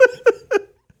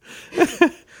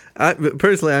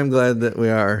 Personally, I'm glad that we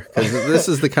are, because this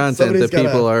is the content that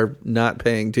people are not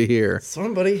paying to hear.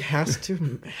 Somebody has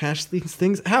to hash these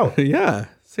things out. Yeah,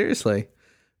 seriously.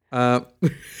 I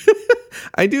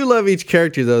do love each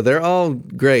character, though. They're all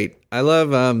great. I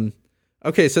love.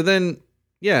 Okay, so then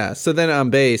on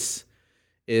bass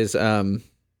is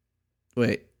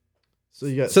wait.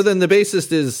 So then the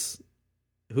bassist is,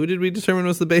 who did we determine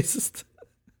was the bassist?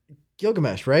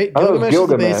 Gilgamesh, right? Gilgamesh is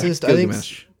the bassist. Gilgamesh. I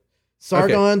think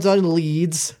Sargon's on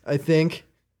leads, I think.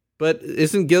 But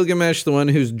isn't Gilgamesh the one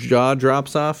whose jaw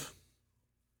drops off?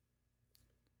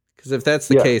 Because if that's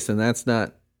the case, then that's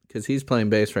not, because he's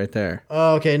playing bass right there.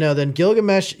 Oh, okay. No, then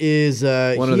Gilgamesh is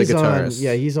one of the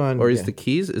guitarists. He's on. Or is the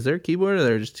keys? Is there a keyboard, or are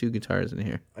there just two guitars in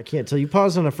here? I can't tell. You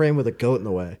paused on a frame with a goat in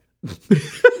the way.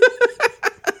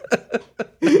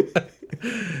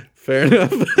 Fair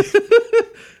enough.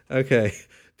 Okay.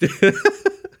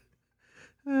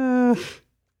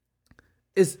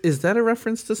 Is that a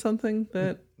reference to something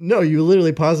that? No, you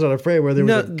literally paused on a frame where there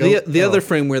was a goat. The other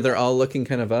frame where they're all looking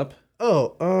kind of up.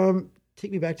 Oh,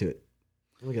 take me back to it.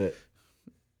 Look at it.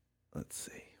 Let's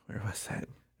see. Where was that?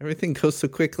 Everything goes so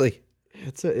quickly.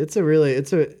 It's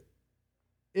a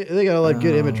They got a lot of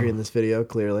good imagery in this video,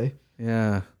 clearly.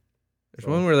 Yeah. There's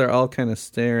one where they're all kind of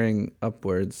staring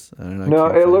upwards. I don't know. No,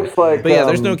 it looks like. But yeah,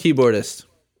 there's no keyboardist.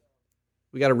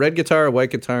 We got a red guitar, a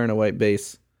white guitar, and a white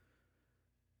bass.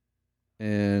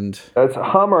 And That's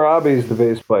Hammurabi's the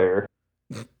bass player.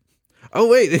 oh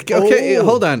wait, okay, Oh.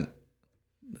 hold on.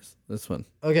 This one.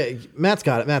 Okay, Matt's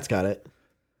got it.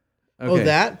 Okay.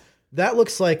 Oh, that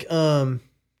looks like oh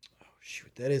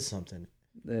shoot, that is something.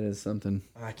 That is something.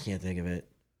 I can't think of it.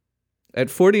 At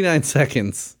 49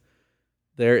 seconds,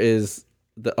 there is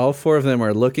all four of them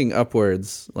are looking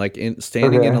upwards, like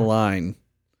standing in a line.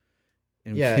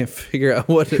 And Yeah. we can't figure out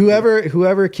what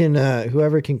Whoever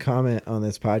can comment on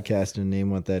this podcast and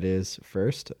name what that is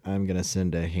first, I'm gonna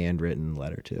send a handwritten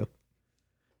letter to.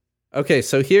 Okay,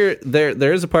 so here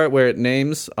there is a part where it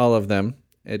names all of them.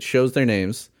 It shows their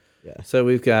names. Yeah. So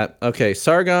we've got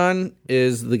Sargon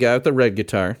is the guy with the red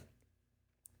guitar.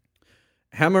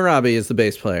 Hammurabi is the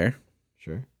bass player.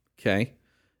 Sure. Okay.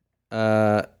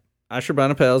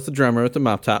 Ashurbanipal is the drummer with the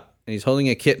mop top, and he's holding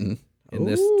a kitten in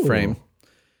this Ooh. frame.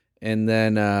 And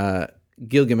then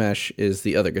Gilgamesh is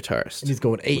the other guitarist. And he's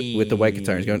going, "Ay." With the white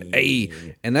guitar. He's going, "Ay."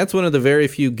 And that's one of the very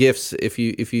few GIFs. If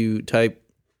you type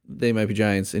They Might Be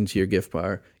Giants into your GIF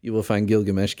bar, you will find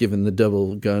Gilgamesh giving the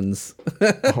double guns.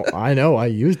 Oh, I know. I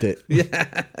used it.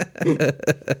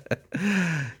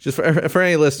 Just for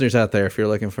any listeners out there, if you're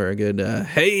looking for a good,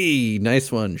 hey,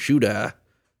 nice one, shooter,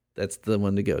 that's the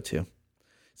one to go to.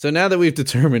 So now that we've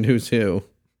determined who's who,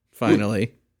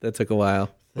 finally, that took a while.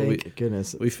 but Thank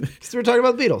goodness. we Because we're talking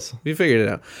about the Beatles. we figured it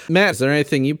out. Matt, is there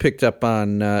anything you picked up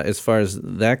on as far as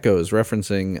that goes,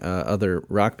 referencing other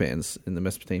rock bands in the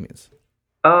Mesopotamians?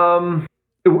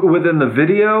 Within the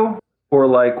video, or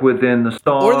like within the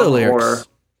song, Or the lyrics?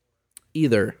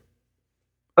 Either.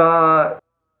 I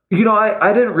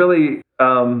didn't really,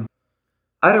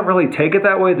 take it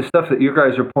that way. The stuff that you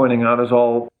guys are pointing out is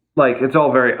all like, it's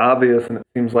all very obvious, and it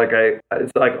seems like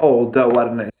it's like, oh, duh, why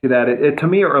didn't I see that? To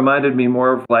me, it reminded me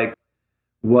more of like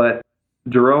what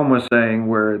Jerome was saying,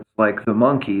 where it's like the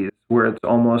Monkees, where it's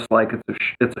almost like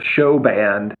it's a show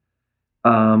band,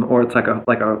 or it's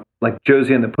like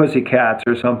Josie and the Pussycats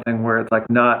or something, where it's like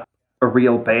not a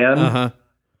real band. Uh-huh.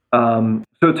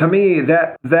 So to me,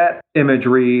 that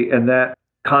imagery and that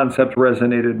concept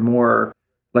resonated more,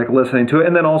 like listening to it,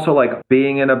 and then also like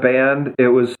being in a band.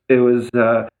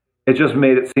 It just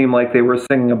made it seem like they were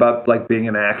singing about like being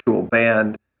an actual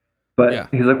band. But Yeah.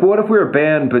 he's like, what if we were a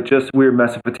band, but just we're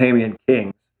Mesopotamian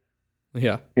kings?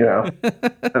 Yeah. You know,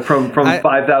 from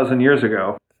 5,000 years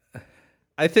ago.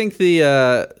 I think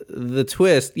the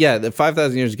twist, the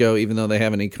 5,000 years ago, even though they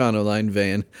have an Econoline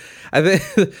van, I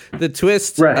think the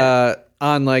twist Right.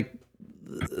 on like,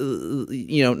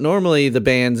 normally the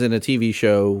bands in a TV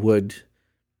show would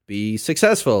be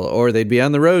successful or they'd be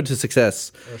on the road to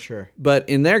success. Oh, sure. But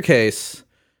in their case,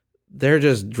 they're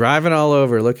just driving all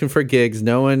over looking for gigs.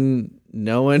 No one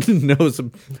knows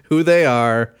who they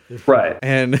are. Right.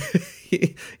 And,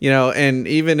 and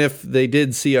even if they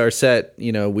did see our set,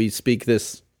 we speak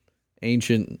this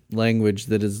ancient language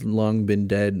that has long been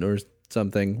dead or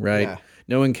something, right? Yeah.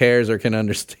 No one cares or can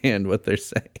understand what they're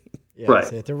saying. Yeah, Right.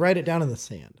 so you have to write it down in the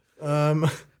sand.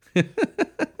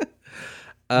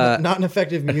 Not an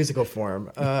effective musical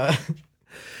form.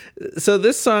 So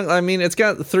this song, I mean, it's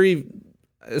got three,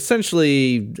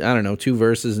 essentially, I don't know, 2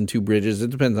 verses and 2 bridges. It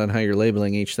depends on how you're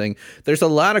labeling each thing. There's a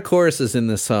lot of choruses in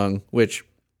this song, which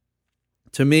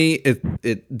to me,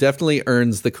 it definitely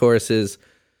earns the choruses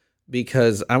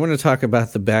because I want to talk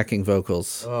about the backing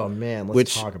vocals, Oh man,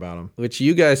 let's talk about them. which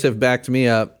you guys have backed me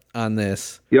up on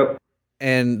this, Yep.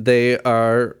 and they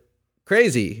are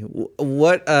crazy.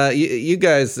 What you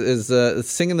guys is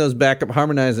singing those backup,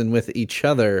 harmonizing with each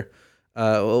other.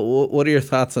 What are your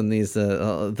thoughts on these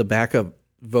the backup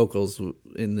vocals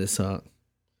in this song?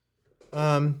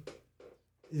 I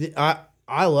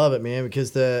love it, man,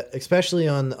 because especially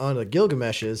on the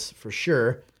Gilgamesh's for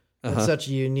sure. That's such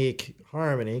a unique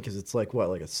harmony because it's like what,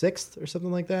 like a sixth or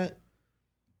something like that.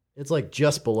 It's like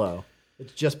just below.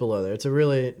 It's just below there. It's a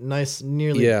really nice,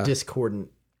 nearly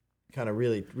discordant, kind of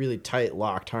really, really tight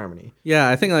locked harmony. Yeah,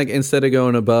 I think like instead of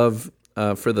going above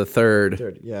for the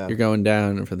third, yeah, you're going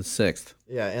down for the sixth.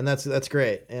 yeah, and that's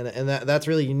great, and that's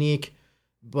really unique.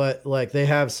 But like they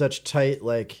have such tight,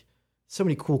 like so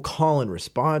many cool call and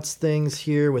response things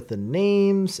here with the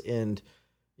names, and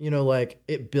like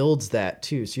it builds that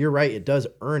too. So you're right, it does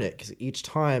earn it because each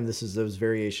time this is those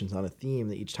variations on a theme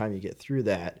that each time you get through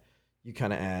that, you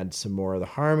kind of add some more of the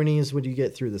harmonies when you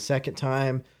get through the second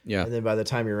time. Yeah. And then by the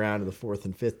time you're around to the fourth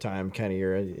and fifth time, kind of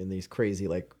you're in these crazy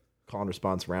like call and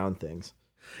response round things.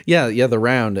 Yeah, the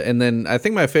round. And then I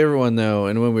think my favorite one, though,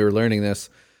 and when we were learning this,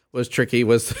 was tricky,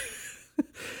 was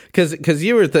because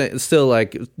you were still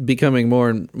like becoming more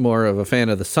and more of a fan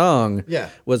of the song. Yeah.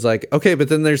 Was like, okay, but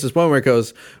then there's this one where it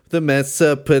goes, the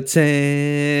Mesopotamia.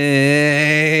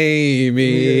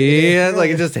 Yeah. Like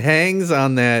it just hangs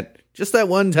on that, just that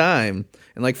one time.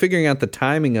 And like figuring out the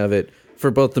timing of it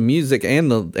for both the music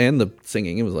and the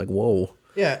singing, it was like, whoa.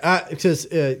 Yeah, because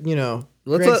you know,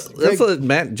 Let's Greg- let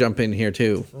Matt jump in here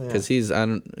too, because he's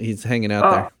hanging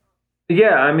out there.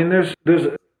 Yeah, I mean,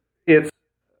 it's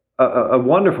a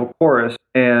wonderful chorus,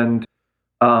 and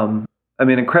I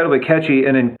mean, incredibly catchy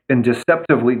and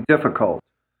deceptively difficult.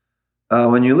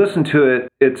 When you listen to it,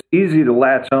 it's easy to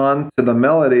latch on to the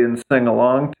melody and sing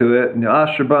along to it. And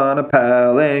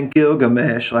Ashurbanipal and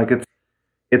Gilgamesh, like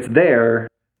it's there.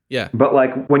 Yeah. But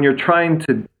like when you're trying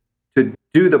to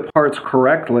do the parts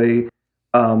correctly,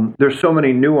 there's so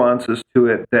many nuances to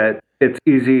it that it's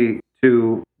easy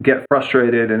to get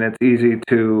frustrated and it's easy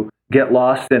to get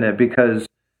lost in it because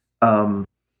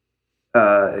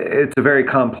it's a very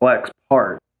complex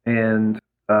part. And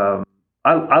I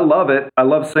love it. I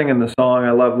love singing the song.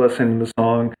 I love listening to the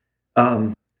song.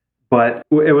 But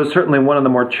it was certainly one of the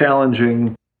more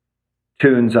challenging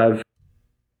tunes I've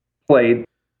played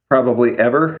probably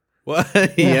ever. Well,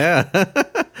 yeah.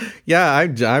 Yeah,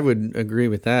 I would agree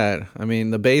with that. I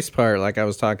mean, the bass part, like I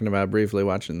was talking about briefly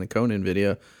watching the Conan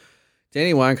video,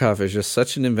 Danny Weinkauf is just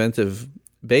such an inventive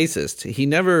bassist. He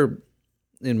never,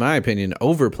 in my opinion,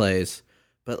 overplays,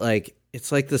 but like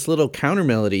it's like this little counter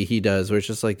melody he does where it's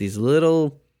just like these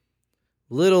little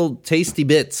tasty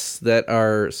bits that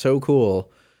are so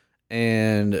cool.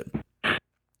 And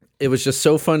it was just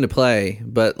so fun to play,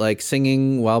 but like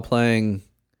singing while playing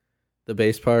the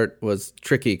bass part was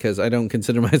tricky because I don't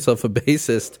consider myself a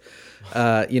bassist.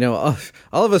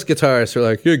 All of us guitarists are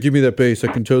like, yeah, give me that bass,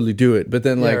 I can totally do it. But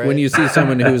then like when you see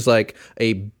someone who's like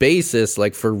a bassist,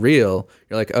 like for real,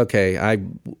 you're like, okay,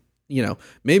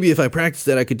 maybe if I practiced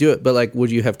that, I could do it. But like,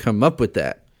 would you have come up with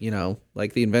that?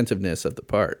 Like the inventiveness of the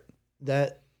part.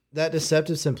 That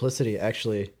deceptive simplicity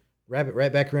actually, wrap it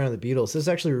right back around to the Beatles. This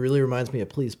actually really reminds me of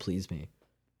Please Please Me.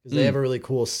 Because they have a really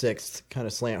cool sixth kind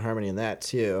of slant harmony in that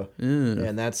too.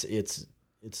 And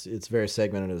it's very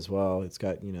segmented as well. It's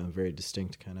got, very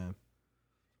distinct kind of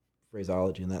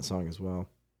phraseology in that song as well.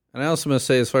 And I also must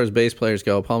say, as far as bass players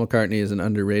go, Paul McCartney is an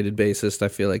underrated bassist. I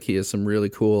feel like he has some really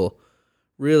cool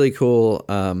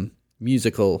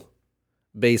musical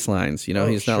bass lines.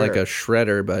 He's not like a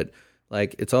shredder, but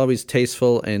like it's always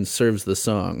tasteful and serves the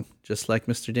song, just like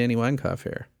Mr. Danny Weinkauf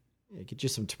here. Yeah, get you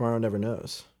some Tomorrow Never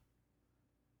Knows.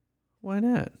 Why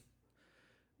not?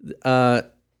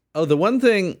 The one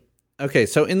thing... Okay,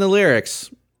 so in the lyrics,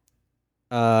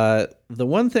 the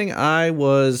one thing I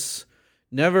was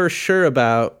never sure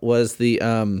about was the...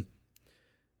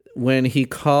 when he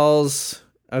calls...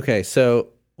 Okay, so...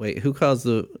 Wait, who calls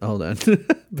the... Hold on.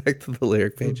 Back to the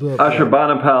lyric page.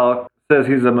 Ashurbanipal says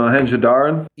he's a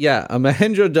Mohenjo-Daran. Yeah, a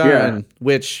Mohenjo-Daran,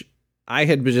 which I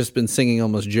had just been singing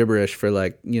almost gibberish for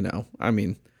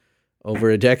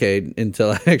over a decade until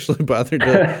I actually bothered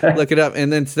to look it up.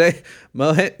 And then today,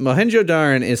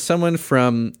 Mohenjo-Daran is someone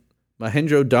from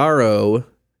Mohenjo-Daro,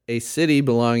 a city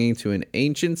belonging to an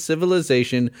ancient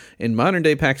civilization in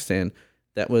modern-day Pakistan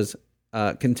that was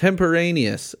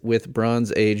contemporaneous with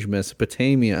Bronze Age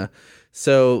Mesopotamia.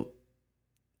 So,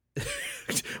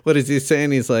 what is he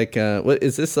saying? He's like, what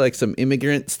is this, like some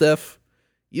immigrant stuff?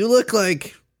 You look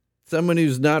like someone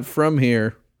who's not from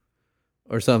here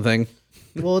or something.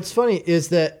 Well, it's funny is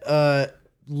that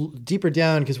deeper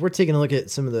down, because we're taking a look at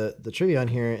some of the trivia on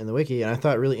here in the wiki, and I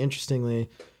thought really interestingly,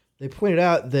 they pointed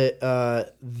out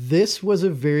that this was a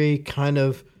very kind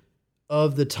of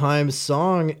the time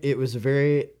song. It was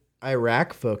very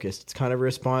Iraq focused. It's kind of a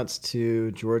response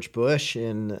to George Bush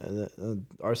and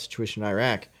our situation in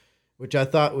Iraq, which I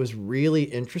thought was really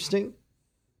interesting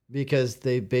because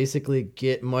they basically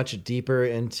get much deeper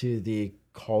into the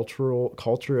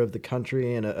culture of the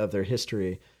country and of their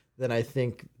history than I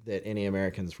think that any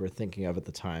Americans were thinking of at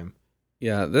the time.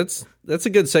 Yeah, that's a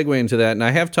good segue into that. And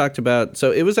I have talked about,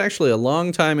 so it was actually a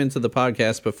long time into the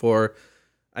podcast before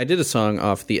I did a song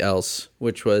off the Else,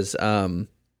 which was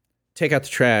Take Out the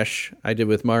Trash, I did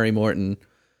with Mari Morton.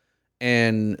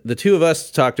 And the two of us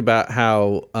talked about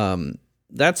how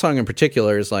that song in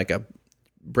particular is like a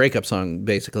breakup song,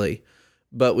 basically.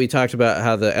 But we talked about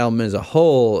how the album as a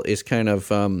whole is kind of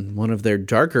one of their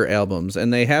darker albums.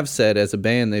 And they have said, as a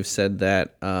band, they've said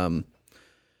that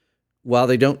while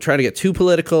they don't try to get too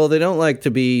political, they don't like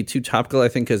to be too topical, I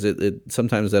think, because it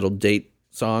sometimes that'll date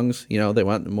songs. They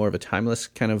want more of a timeless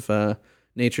kind of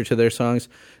nature to their songs.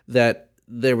 That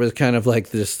there was kind of like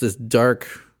this dark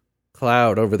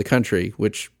cloud over the country,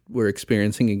 which we're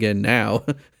experiencing again now,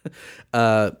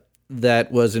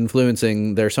 that was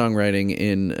influencing their songwriting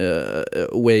in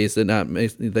ways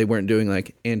that they weren't doing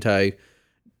like anti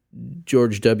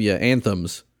George W.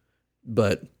 anthems,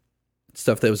 but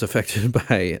stuff that was affected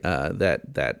by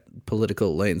that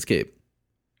political landscape.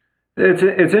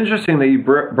 It's interesting that you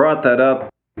brought that up.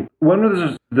 When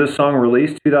was this song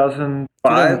released?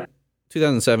 2005?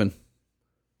 2007.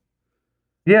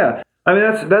 Yeah. I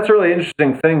mean, that's a really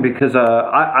interesting thing because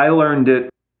I learned it,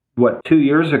 2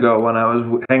 years ago when I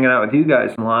was hanging out with you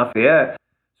guys in Lafayette.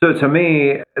 So to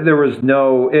me,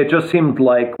 it just seemed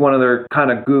like one of their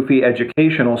kind of goofy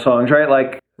educational songs, right?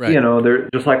 Like, right. They're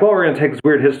just like, well, we're going to take this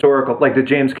weird historical, like the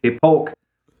James K. Polk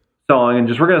song,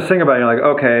 and we're going to sing about it. And you're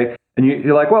like, okay. And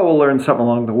you're like, well, we'll learn something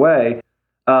along the way.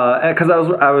 Because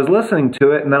I was listening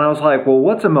to it, and then I was like, well,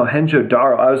 what's a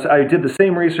Mohenjo-Daro? I did the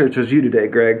same research as you today,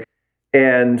 Greg.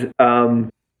 And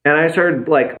I started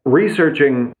like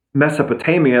researching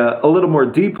Mesopotamia a little more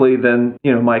deeply than,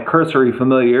 my cursory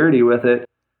familiarity with it.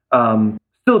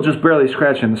 Still just barely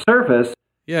scratching the surface.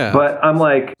 Yeah. But I'm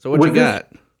like, so what you got?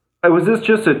 Was this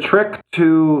just a trick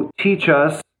to teach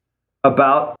us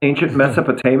about ancient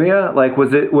Mesopotamia? Like,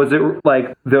 was it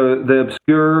like the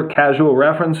obscure casual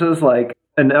references, like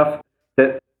enough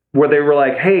that where they were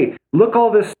like, hey, look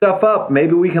all this stuff up.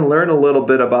 Maybe we can learn a little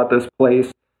bit about this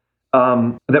place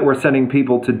that we're sending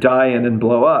people to die in and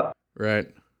blow up. Right.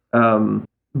 So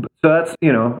that's,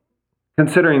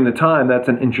 considering the time, that's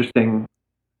an interesting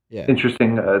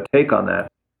take on that.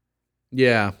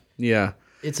 Yeah. Yeah.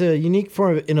 It's a unique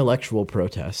form of intellectual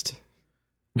protest.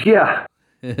 Yeah.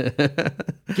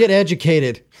 Get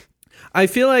educated. I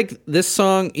feel like this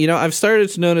song, I've started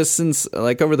to notice since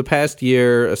like over the past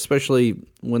year, especially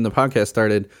when the podcast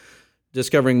started,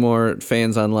 discovering more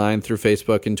fans online through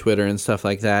Facebook and Twitter and stuff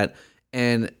like that.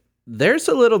 And there's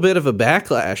a little bit of a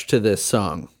backlash to this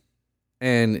song.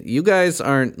 And you guys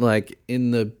aren't like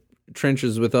in the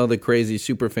trenches with all the crazy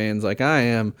super fans like I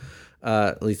am.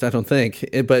 At least I don't think.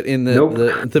 But in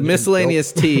the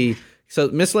Miscellaneous Tea. So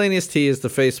Miscellaneous Tea is the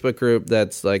Facebook group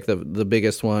that's like the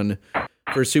biggest one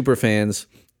for super fans.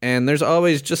 And there's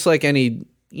always, just like any,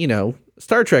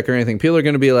 Star Trek or anything, people are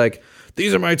going to be like,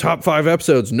 these are my top 5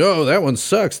 episodes. No, that one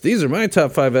sucks. These are my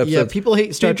top 5 episodes. Yeah, people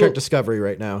hate Star Trek Discovery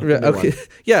right now. Okay.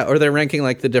 Yeah, or they're ranking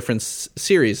like the different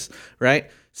series,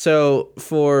 right? So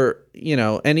for,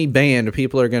 any band,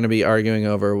 people are going to be arguing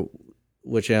over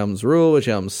which albums rule, which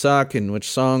albums suck, and which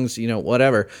songs,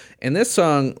 whatever. And this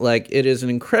song, like, it is an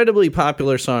incredibly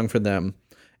popular song for them.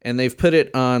 And they've put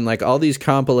it on like all these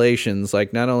compilations.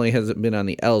 Like, not only has it been on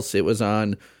the Else, it was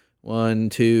on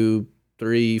 4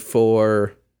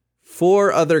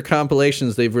 other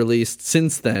compilations they've released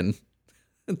since then.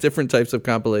 Different types of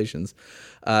compilations.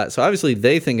 So obviously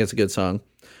they think it's a good song.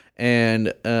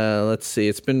 And let's see,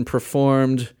 it's been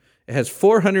performed. It has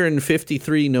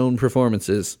 453 known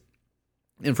performances.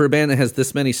 And for a band that has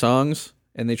this many songs,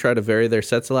 and they try to vary their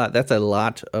sets a lot, that's a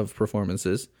lot of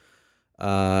performances.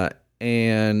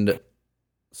 And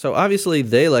so obviously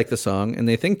they like the song, and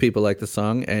they think people like the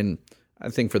song, and I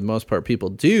think for the most part people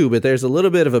do, but there's a little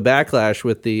bit of a backlash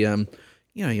with the,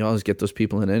 you always get those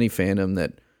people in any fandom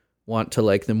that want to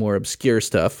like the more obscure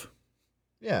stuff.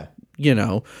 Yeah.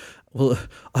 Well,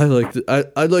 I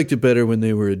liked it better when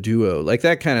they were a duo, like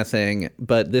that kind of thing.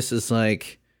 But this is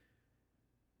like,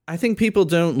 I think people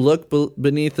don't look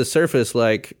beneath the surface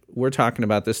like we're talking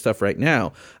about this stuff right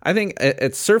now. I think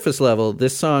at surface level,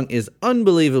 this song is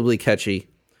unbelievably catchy.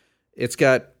 It's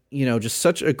got, just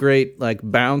such a great like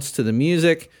bounce to the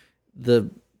music. The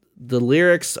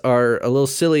lyrics are a little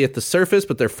silly at the surface,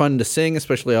 but they're fun to sing,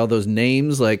 especially all those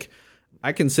names. Like,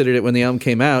 I considered it when the album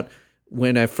came out,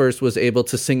 when I first was able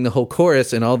to sing the whole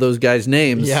chorus and all those guys'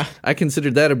 names. Yeah. I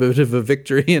considered that a bit of a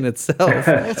victory in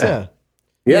itself.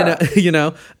 Yeah.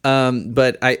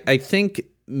 But I think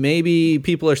maybe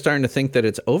people are starting to think that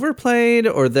it's overplayed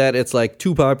or that it's like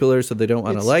too popular, so they don't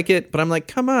want to like it. But I'm like,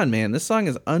 come on, man, this song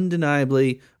is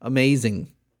undeniably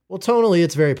amazing. Well, tonally,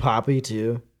 it's very poppy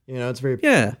too. It's very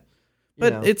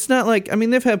but it's not like, I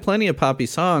mean, they've had plenty of poppy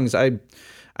songs. I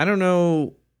don't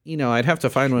know. I'd have to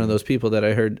find one of those people that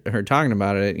I heard talking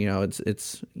about it.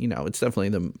 It's definitely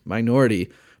the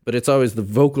minority, but it's always the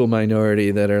vocal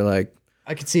minority that are like,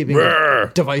 I could see it being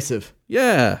divisive.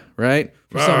 Yeah, right?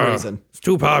 For some reason. It's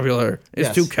too popular.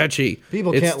 It's too catchy.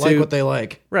 People can't like what they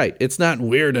like. Right. It's not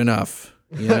weird enough,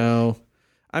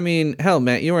 I mean, hell,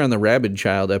 Matt, you were on the Rabid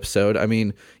Child episode. I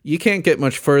mean, you can't get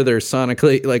much further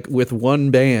sonically, like with one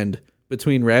band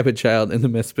between Rabid Child and the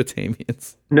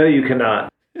Mesopotamians. No, you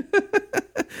cannot.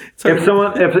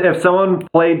 if someone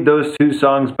played those two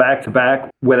songs back to back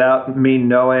without me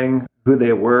knowing who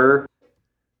they were,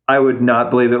 I would not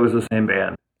believe it was the same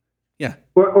band. Yeah.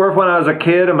 Or if when I was a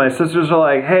kid and my sisters were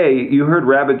like, "Hey, you heard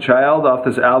Rabid Child off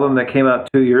this album that came out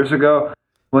 2 years ago?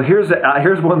 Well, here's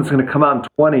one that's going to come out in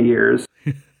 20 years.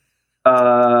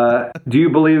 Do you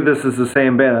believe this is the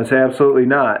same band?" I'd say absolutely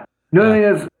not. No,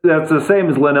 I think that's the same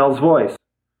as Linnell's voice.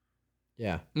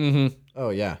 Yeah. Mm-hmm.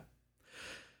 Oh yeah.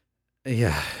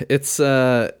 Yeah, it's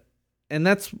and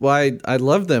that's why I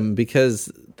love them,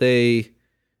 because they.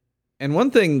 And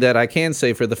one thing that I can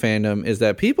say for the fandom is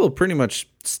that people pretty much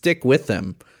stick with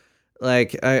them.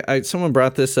 Like I someone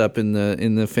brought this up in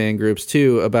the fan groups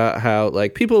too, about how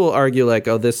like people will argue like,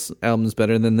 oh, this album's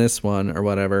better than this one or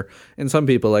whatever. And some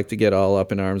people like to get all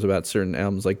up in arms about certain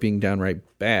albums like being downright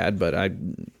bad. But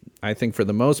I think for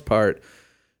the most part,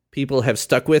 people have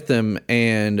stuck with them.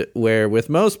 And where with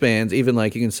most bands, even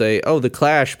like you can say, oh, The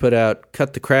Clash put out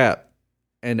Cut the Crap,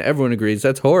 and everyone agrees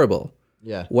that's horrible.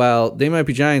 Yeah. While They Might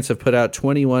Be Giants have put out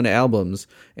 21 albums,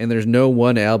 and there's no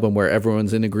one album where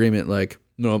everyone's in agreement, like,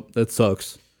 no, that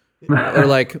sucks. Or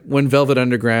like when Velvet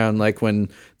Underground, like when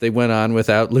they went on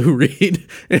without Lou Reed,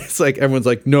 it's like everyone's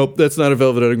like, nope, that's not a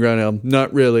Velvet Underground album.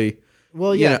 Not really.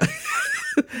 Well, yeah. You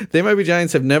know? They Might Be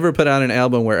Giants have never put out an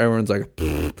album where everyone's like,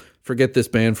 forget this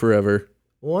band forever.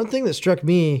 One thing that struck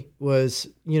me was,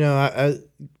 you know,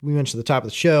 we mentioned at the top of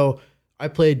the show, I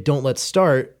played Don't Let's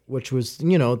Start, which was,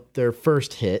 you know, their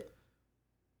first hit.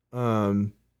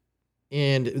 And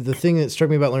the thing that struck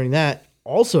me about learning that,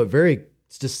 also a very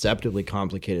deceptively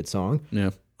complicated song.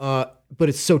 Yeah. But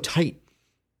it's so tight.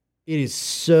 It is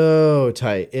so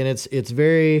tight. And it's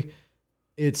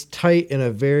tight in a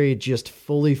very just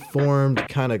fully formed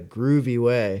kind of groovy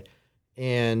way.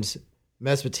 And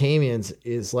Mesopotamians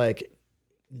is like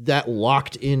that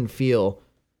locked in feel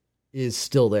is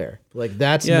still there. Like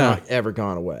that's not ever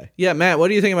gone away. Yeah, Matt, what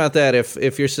do you think about that?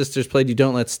 If your sisters played you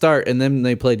Don't Let's Start and then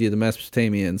they played you the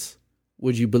Mesopotamians,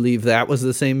 would you believe that was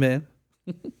the same band?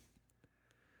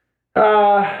 No,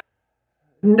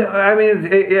 I mean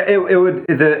it would,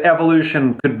 the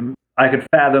evolution I could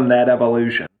fathom that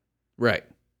evolution. Right.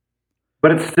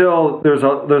 But it's still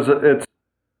it's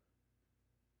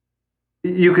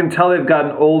you can tell they've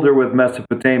gotten older with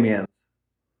Mesopotamians.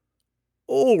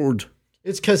 Old.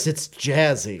 It's because it's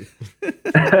jazzy.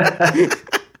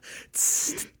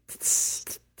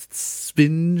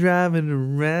 Been driving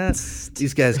around.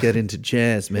 These guys got into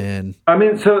jazz, man. I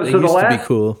mean, so They the used last to be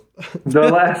cool. the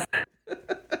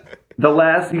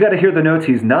last you got to hear the notes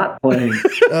he's not playing.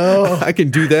 Oh, I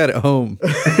can do that at home.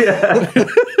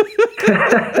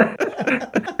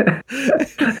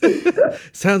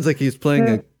 Sounds like he's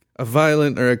playing a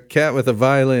violin or a cat with a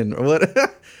violin or what?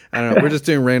 I don't know. We're just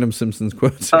doing random Simpsons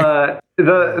quotes here.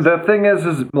 The thing is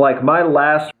like my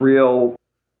last real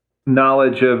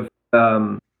knowledge of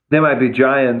They Might Be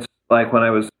Giants, like when I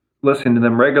was listening to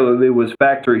them regularly, was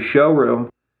Factory Showroom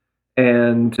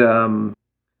and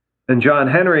John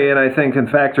Henry. And I think in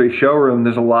Factory Showroom,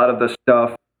 there's a lot of the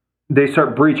stuff, they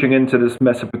start breaching into this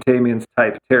Mesopotamians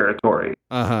type territory.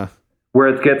 Uh-huh. Where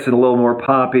it gets a little more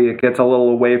poppy, it gets a little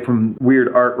away from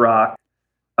weird art rock.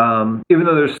 Even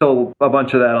though there's still a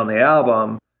bunch of that on the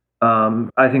album,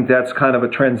 I think that's kind of a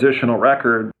transitional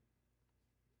record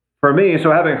for me.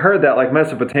 So having heard that, like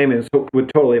Mesopotamians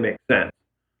would totally make sense.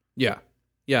 Yeah.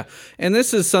 Yeah. And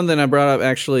this is something I brought up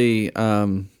actually.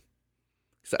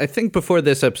 I think before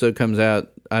this episode comes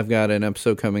out, I've got an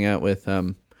episode coming out with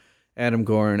Adam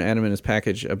Gorn, Adam and His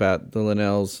Package, about the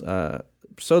Linnell's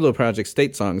solo project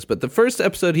State Songs. But the first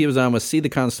episode he was on was See the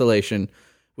Constellation,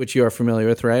 which you are familiar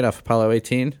with, right? Off Apollo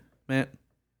 18, Matt?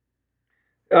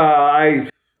 I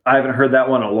haven't heard that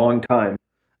one in a long time.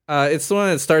 It's the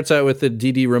one that starts out with the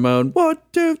D.D. Ramone, 1,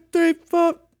 2, 3,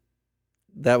 4.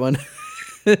 That one?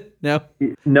 No?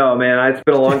 No, man. It's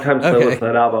been a long time since I listened to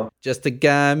that album. Just a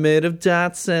guy made of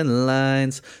dots and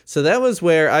lines. So that was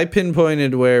where I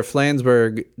pinpointed where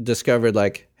Flansburgh discovered,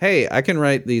 like, hey, I can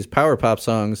write these power pop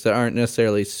songs that aren't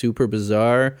necessarily super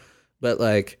bizarre, but,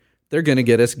 like, they're going to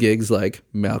get us gigs like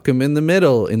Malcolm in the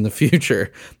Middle in the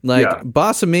future. Like,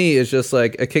 Boss of Me is just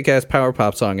like a kick-ass power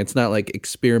pop song. It's not like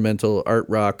experimental art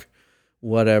rock,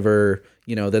 whatever,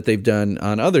 you know, that they've done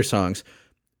on other songs.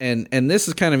 And this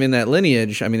is kind of in that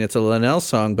lineage. I mean, it's a Linnell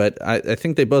song, but I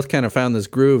think they both kind of found this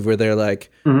groove where they're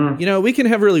like, you know, we can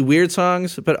have really weird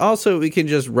songs, but also we can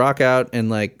just rock out and,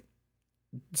 like,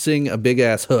 sing a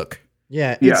big-ass hook.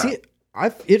 Yeah.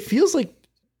 It feels like,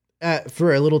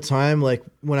 for a little time, like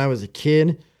when I was a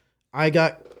kid, I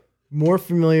got more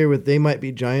familiar with They Might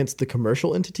Be Giants, the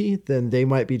commercial entity, than They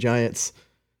Might Be Giants,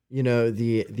 you know,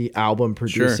 the album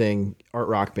producing art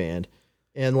rock band.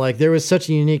 And like there was such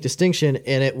a unique distinction,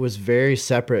 and it was very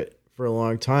separate for a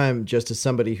long time, just as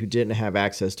somebody who didn't have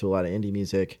access to a lot of indie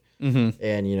music.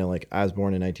 And, you know, like I was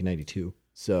born in 1992.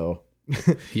 So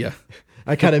Yeah.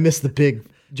 I kind of missed the big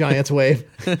Giants wave.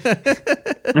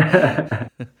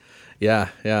 Yeah.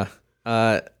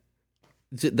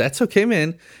 That's okay,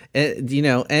 man. You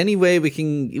know, any way we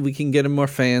can get them more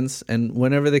fans, and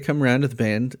whenever they come around to the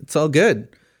band, it's all good.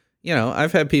 You know,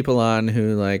 I've had people on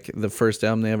who like the first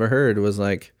album they ever heard was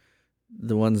like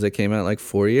the ones that came out like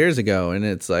 4 years ago, and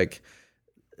it's like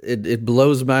it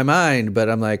blows my mind. But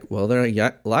I'm like, well, they're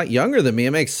a lot younger than me.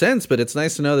 It makes sense, but it's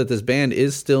nice to know that this band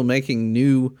is still making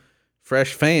new,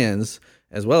 fresh fans,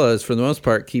 as well as for the most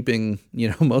part keeping, you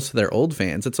know, most of their old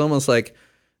fans. It's almost like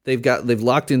they've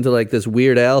locked into like this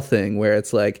Weird Al thing where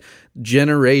it's like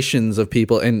generations of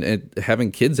people, and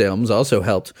having kids albums also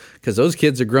helped because those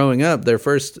kids are growing up. Their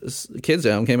first kids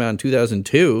album came out in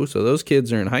 2002, so those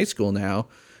kids are in high school now,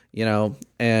 you know,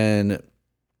 and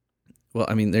well,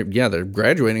 I mean, they're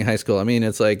graduating high school. I mean,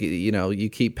 it's like, you know, you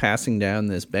keep passing down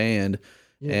this band.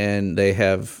 Yeah. And they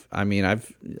have, I mean,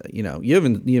 you know, you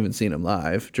haven't seen them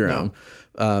live, Jerome.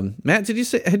 No. Matt, had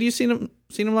you seen them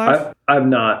live? I've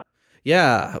not.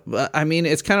 Yeah, I mean,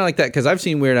 it's kind of like that because I've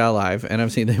seen Weird Al live, and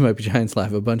I've seen They Might Be Giants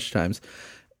live a bunch of times.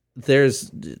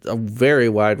 There's a very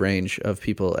wide range of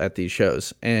people at these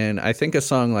shows, and I think a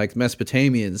song like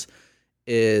Mesopotamians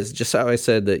is just how I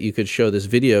said that you could show this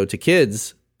video to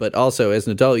kids, but also as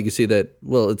an adult, you can see that,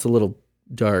 well, it's a little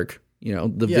dark, you know,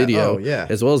 the video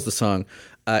as well as the song.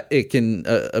 It can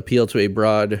appeal to a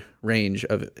broad range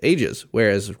of ages,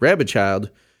 whereas Rabid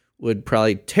Child would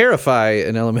probably terrify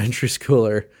an elementary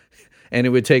schooler. And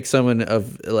it would take someone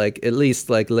of like at least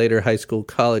like later high school,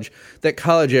 college, that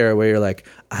college era where you're like,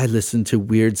 I listen to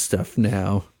weird stuff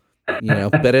now, you know.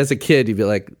 But as a kid, you'd be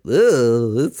like,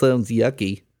 oh, that sounds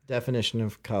yucky. Definition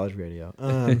of college radio.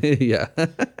 Yeah,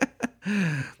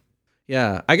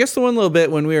 yeah. I guess the one little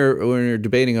bit when we were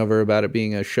debating over about it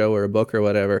being a show or a book or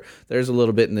whatever, there's a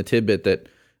little bit in the tidbit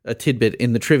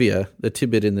in the trivia,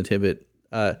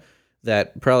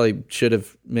 that probably should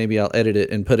have, maybe I'll edit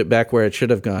it and put it back where it should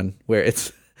have gone, where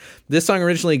it's, this song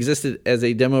originally existed as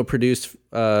a demo produced,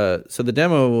 so the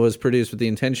demo was produced with the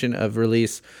intention of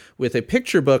release with a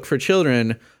picture book for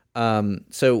children.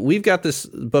 So we've got this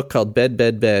book called Bed,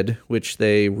 Bed, Bed, which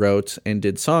they wrote and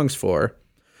did songs for.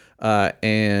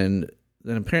 And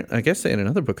then apparently, I guess they had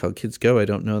another book called Kids Go. I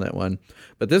don't know that one.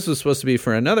 But this was supposed to be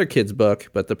for another kid's book,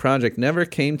 but the project never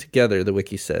came together, the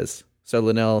wiki says. So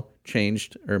Linnell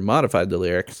changed or modified the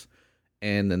lyrics,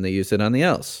 and then they used it on the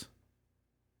Else.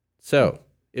 So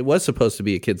it was supposed to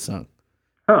be a kid's song.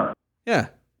 Huh. Yeah.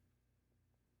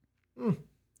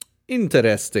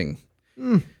 Interesting.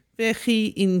 Very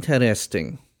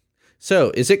interesting.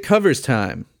 So is it covers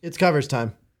time? It's covers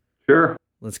time. Sure.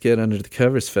 Let's get under the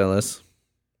covers, fellas.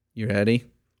 You ready?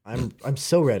 I'm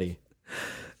so ready.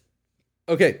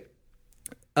 Okay.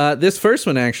 This first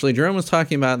one, actually, Jerome was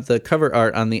talking about the cover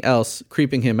art on the Else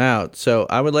creeping him out. So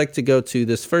I would like to go to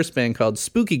this first band called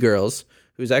Spooky Girls,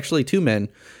 who's actually two men,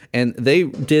 and they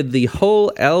did the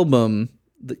whole album,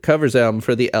 the covers album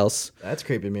for the Else. That's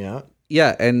creeping me out.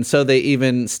 Yeah, and so they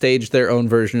even staged their own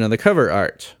version of the cover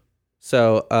art.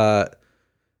 So,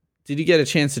 did you get a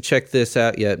chance to check this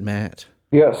out yet, Matt?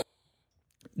 Yes.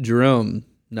 Jerome,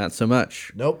 not so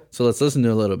much. Nope. So let's listen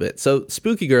to a little bit. So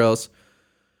Spooky Girls,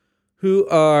 who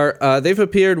are, they've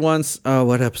appeared once. Oh,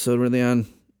 what episode were they on?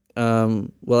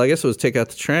 Well, I guess it was Take Out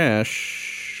the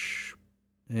Trash.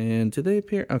 And did they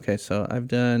appear? Okay, so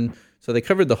so they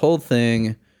covered the whole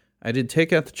thing. I did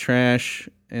Take Out the Trash,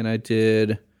 and I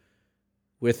did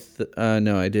what was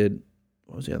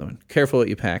the other one? Careful What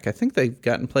You Pack. I think they've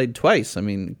gotten played twice. I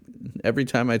mean, every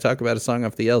time I talk about a song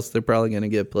off the Else, they're probably going to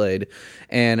get played.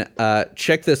 And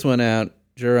check this one out,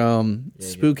 Jerome. Yeah,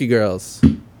 Spooky Girls.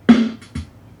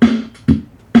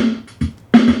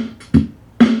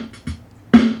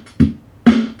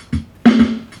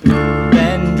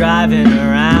 Been driving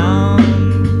around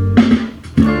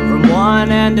from one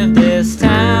end of this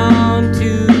town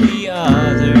to the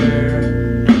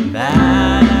other and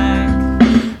back,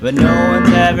 but no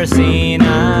one's ever seen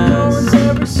us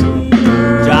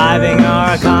driving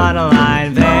our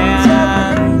Econoline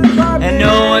van, and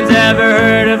no one's ever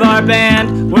heard of our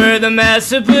band. We're the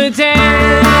Mesopotamians,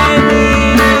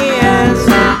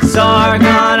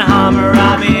 Sargon,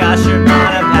 Hammurabi,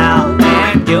 Ashurbanipal,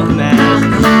 and Gilgamesh.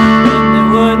 They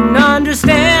wouldn't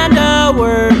understand a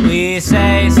word we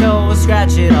say, so we'll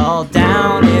scratch it all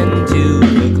down into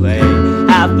the clay,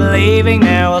 half believing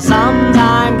there will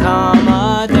sometime come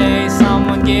a day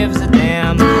someone one gives a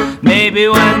damn. Maybe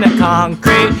when the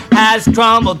concrete has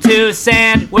crumbled to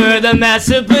sand, we're the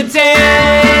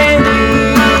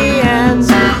Mesopotamians.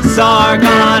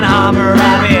 Sargon,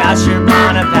 Hammurabi,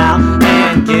 Ashurbanipal,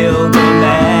 and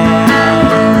Gilgamesh.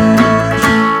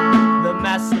 The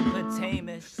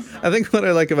Mesopotamish. I think what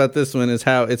I like about this one is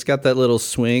how it's got that little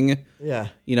swing, Yeah.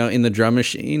 in the drum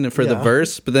machine for the Yeah.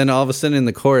 verse, but then all of a sudden in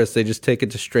the chorus, they just take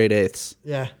it to straight eighths.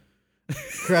 Yeah.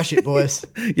 Crush it, boys.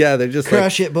 Yeah, they're just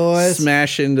Crush it, boys.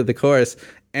 smash into the chorus.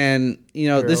 And,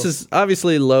 this is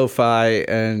obviously lo-fi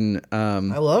and, I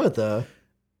love it, though.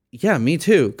 yeah, me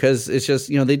too. Because it's just,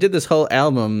 they did this whole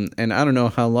album, and I don't know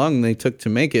how long they took to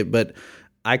make it, but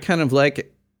I kind of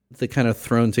like the kind of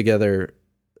thrown together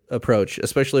approach,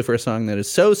 especially for a song that is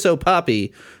so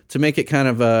poppy, to make it kind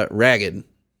of ragged.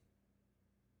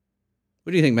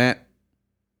 What do you think, Matt?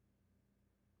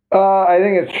 I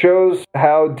think it shows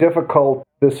how difficult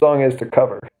this song is to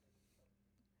cover.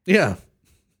 Yeah.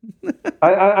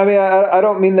 I mean, I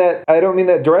don't mean that. I don't mean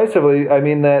that derisively. I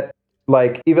mean that,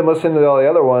 like, even listening to all the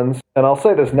other ones, and I'll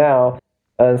say this now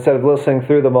instead of listening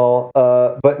through them all.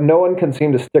 But no one can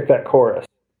seem to stick that chorus.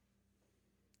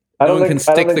 I don't think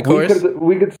the chorus.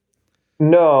 We could.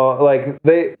 No, like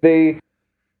they.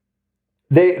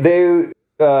 The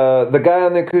guy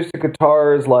on the acoustic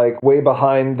guitar is like way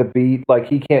behind the beat. Like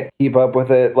he can't keep up with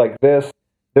it. Like this,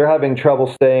 they're having trouble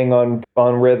staying on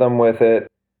rhythm with it.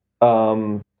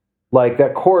 Like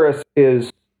that chorus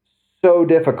is so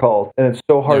difficult and it's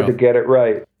so hard to get it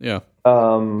right. Yeah.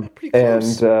 Pretty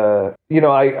close. And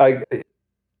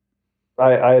I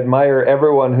admire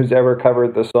everyone who's ever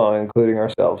covered the song, including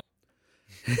ourselves.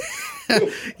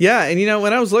 Yeah, and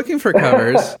when I was looking for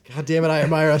covers, God damn it, I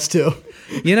admire us too.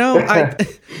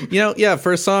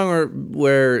 For a song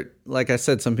where, like I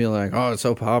said, some people are like, oh, it's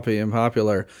so poppy and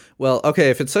popular. Well, okay,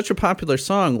 if it's such a popular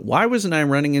song, why wasn't I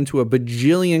running into a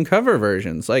bajillion cover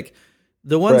versions? Like,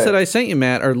 the ones that I sent you,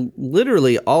 Matt, are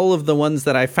literally all of the ones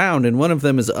that I found, and one of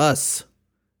them is us.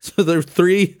 So there are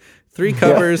three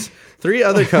covers, three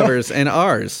other covers, and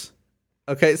ours.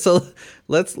 Okay, so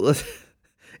let's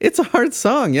it's a hard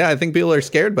song. Yeah, I think people are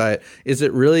scared by it. Is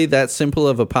it really that simple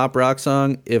of a pop rock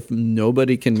song if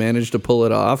nobody can manage to pull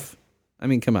it off? I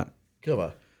mean, come on.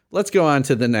 Let's go on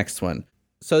to the next one.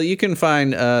 So you can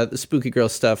find the Spooky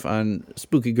Girls stuff on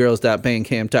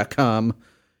spookygirls.bandcamp.com.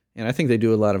 And I think they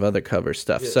do a lot of other cover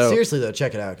stuff. So Seriously, though,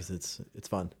 check it out because it's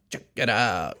fun. check it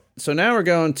out. So now we're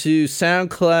going to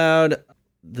SoundCloud.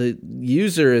 The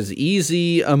user is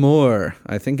Easy Amor,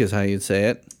 I think is how you'd say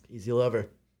it. Easy lover.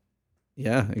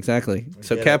 Yeah, exactly.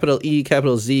 So get capital E,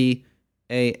 capital Z,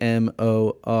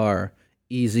 AMOR.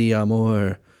 Easy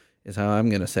Amor is how I'm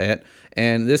going to say it.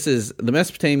 And this is the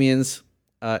Mesopotamians'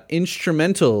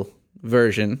 instrumental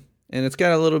version. And it's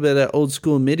got a little bit of old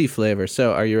school MIDI flavor.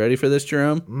 So are you ready for this,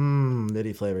 Jerome?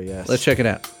 MIDI flavor, yes. Let's check it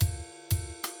out.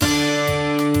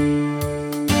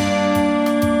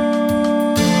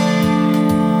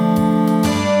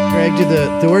 Greg, do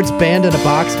the words band in a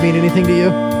box mean anything to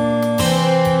you?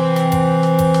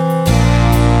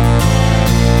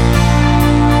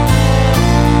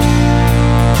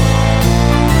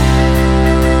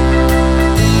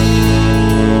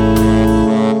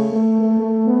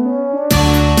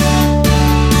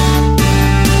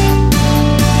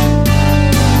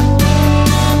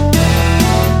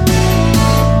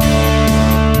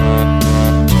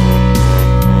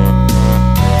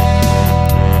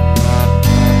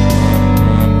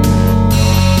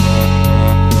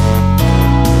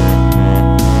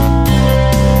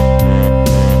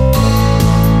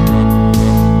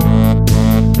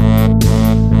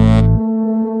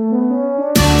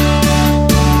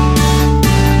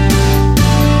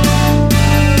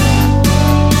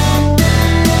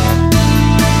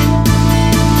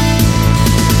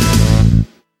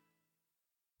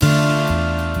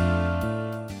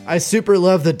 I super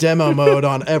love the demo mode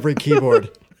on every keyboard.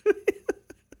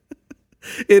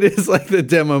 It is like the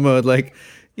demo mode. Like,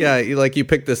 yeah, you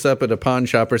pick this up at a pawn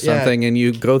shop or something, and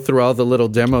you go through all the little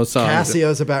demo songs.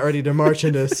 Cassio's about ready to march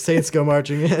into Saints Go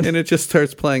Marching In. And it just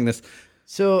starts playing this.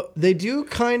 So they do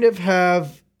kind of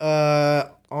have,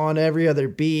 on every other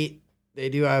beat, they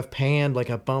do have panned like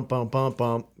a bump, bump, bump,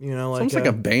 bump. You know, like Sounds like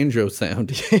a banjo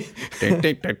sound.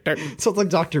 Sounds like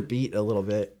Dr. Beat a little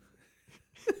bit.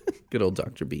 Good old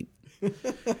Dr. Beat.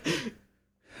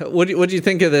 What do you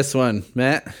think of this one,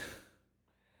 Matt?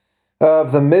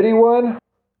 The MIDI one?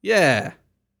 Yeah.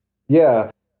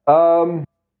 Yeah.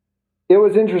 It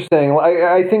was interesting.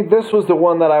 I think this was the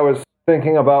one that I was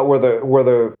thinking about where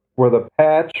the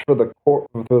patch for the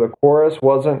chorus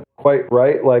wasn't quite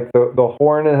right. Like the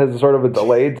horn has sort of a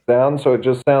delayed sound, so it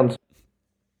just sounds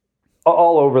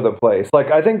all over the place.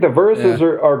 Like, I think the verses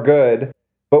are good,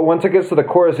 but once it gets to the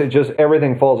chorus,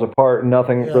 everything falls apart and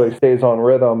nothing really stays on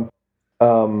rhythm.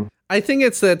 I think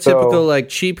it's that typical like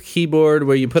cheap keyboard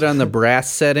where you put on the brass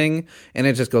setting and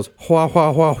it just goes wah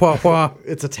wah wah wah wah.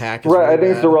 Its attack. Right, I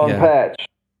think it's the wrong patch.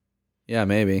 Yeah,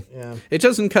 maybe. Yeah. It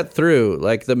doesn't cut through.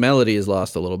 Like the melody is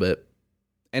lost a little bit,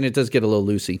 and it does get a little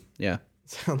loosey. Yeah.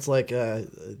 Sounds like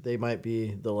they might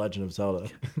be the Legend of Zelda.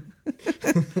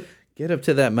 Get up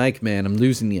to that mic, man. I'm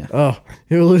losing you. Oh,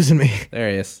 you're losing me. There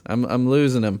he is. I'm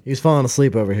losing him. He's falling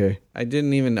asleep over here. I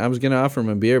was gonna offer him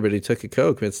a beer, but he took a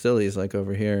Coke. But still, he's like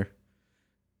over here,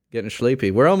 getting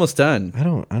sleepy. We're almost done. I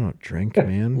don't drink,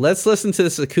 man. Let's listen to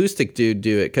this acoustic dude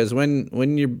do it, because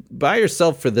when you're by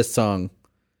yourself for this song,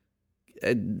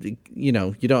 you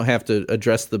don't have to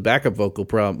address the backup vocal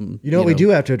problem. You know what we do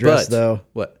have to address, but, though?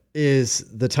 What is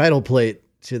the title plate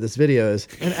to this video is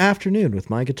An Afternoon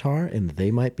with My Guitar and They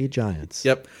Might Be Giants.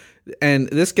 Yep. And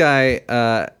this guy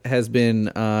has been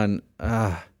on.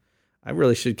 I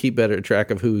really should keep better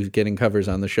track of who's getting covers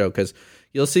on the show, because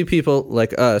you'll see people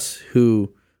like us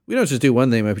who we don't just do one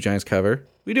They Might Be Giants cover.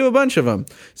 We do a bunch of them.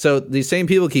 So these same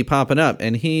people keep popping up,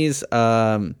 and he's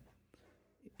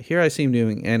here. I see him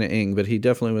doing Anna Ing, but he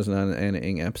definitely wasn't on an Anna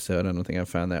Ing episode. I don't think I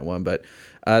found that one, but.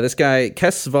 This guy,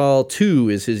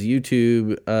 Kesval2 is his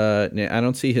YouTube. I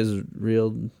don't see his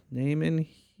real name in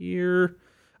here.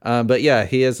 But yeah,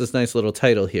 he has this nice little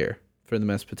title here for the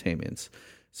Mesopotamians.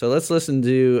 So let's listen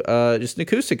to just an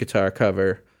acoustic guitar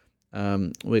cover,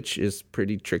 which is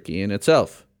pretty tricky in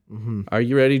itself. Mm-hmm. Are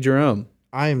you ready, Jerome?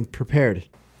 I'm prepared.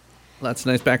 Lots of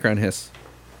nice background hiss.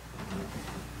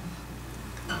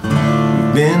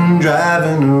 Been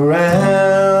driving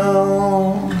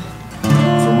around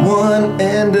one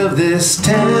end of this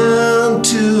town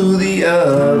to the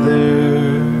other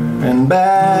and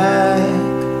back,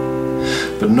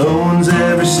 but no one's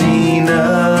ever seen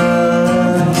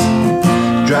us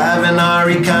driving our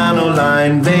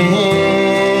Econoline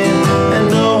van, and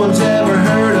no one's ever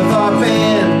heard of our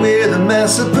band. We're the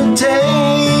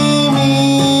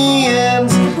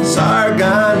Mesopotamians,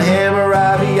 Sargon,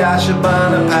 Hammurabi,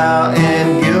 Ashurbanipal,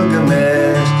 and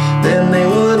Gilgamesh. Then they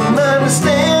wouldn't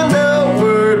understand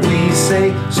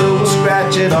so we'll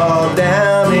scratch it all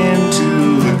down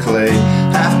into the clay,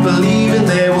 half believing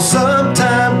there will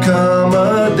sometime come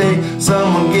a day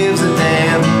someone gives a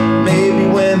damn. Maybe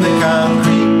when the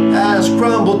concrete has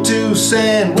crumbled to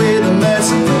sand, we're the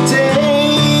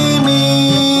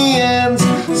Mesopotamians,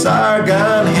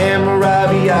 Sargon,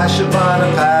 Hammurabi,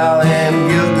 Ashurbanipal,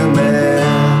 and Gilgamesh.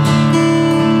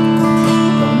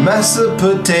 The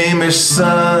Mesopotamish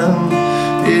sun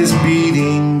is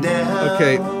beating down.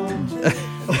 Okay.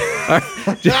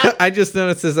 I just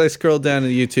noticed as I scrolled down to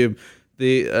YouTube,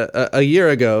 a year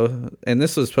ago, and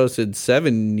this was posted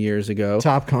 7 years ago.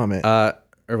 Top comment.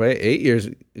 8 years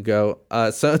ago.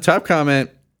 So top comment,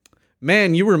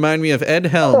 man, you remind me of Ed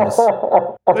Helms.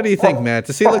 What do you think, Matt?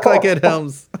 Does he look like Ed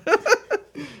Helms?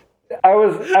 I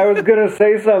was gonna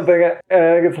say something, and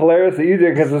I think it's hilarious that you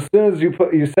did, because as soon as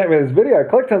you sent me this video, I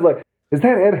clicked and I was like, is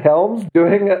that Ed Helms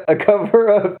doing a cover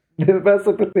of the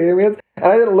Mesopotamians? And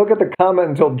I didn't look at the comment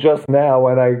until just now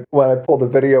when I pulled the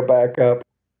video back up.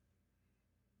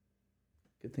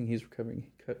 Good thing he's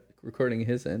recording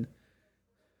his end.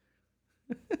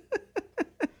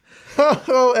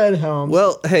 Oh, Ed Helms.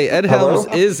 Well, hey, Ed Helms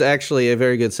is actually a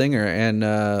very good singer and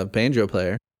banjo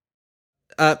player.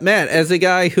 Matt, as a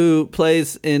guy who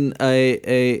plays in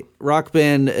a rock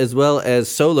band as well as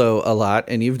solo a lot,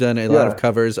 and you've done a lot of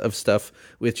covers of stuff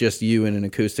with just you and an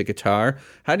acoustic guitar,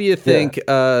 how do you think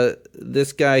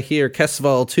this guy here,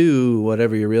 Kesval2,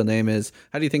 whatever your real name is,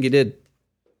 how do you think he did?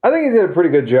 I think he did a pretty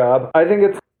good job. I think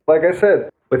it's, like I said,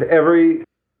 with everything,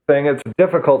 it's a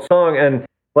difficult song, and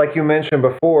like you mentioned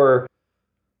before,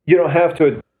 you don't have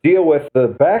to deal with the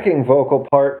backing vocal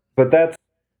part, but that's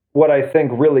what I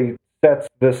think really sets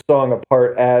this song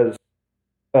apart as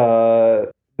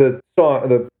the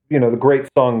great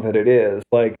song that it is.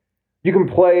 Like, you can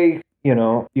play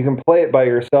it by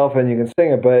yourself and you can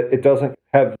sing it, but it doesn't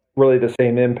have really the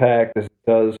same impact as it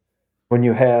does when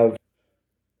you have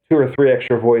 2 or 3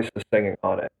 extra voices singing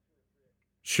on it.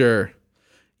 Sure.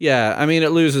 Yeah, I mean,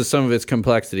 it loses some of its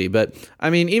complexity, but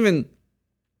I mean, even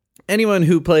anyone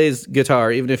who plays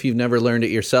guitar, even if you've never learned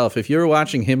it yourself, if you're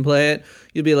watching him play it,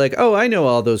 you'd be like, oh, I know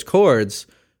all those chords,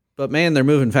 but man, they're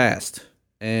moving fast.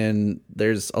 And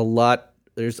there's a lot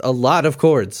of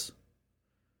chords.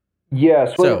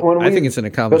 Yes. I think it's an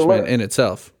accomplishment in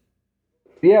itself.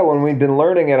 Yeah, when we've been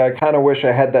learning it, I kind of wish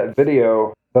I had that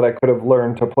video that I could have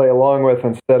learned to play along with,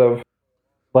 instead of,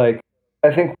 like,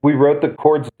 I think we wrote the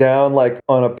chords down like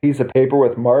on a piece of paper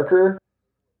with marker.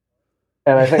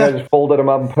 and I think I just folded them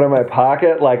up and put them in my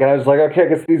pocket. And I was like, okay, I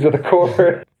guess these are the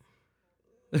chords.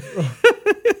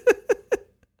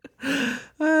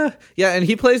 Yeah, and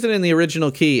he plays it in the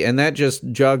original key, and that just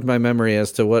jogged my memory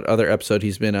as to what other episode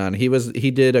he's been on.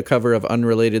 He did a cover of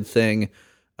Unrelated Thing,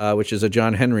 which is a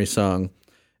John Henry song.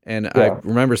 And I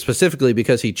remember specifically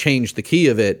because he changed the key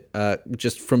of it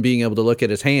just from being able to look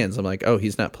at his hands. I'm like, oh,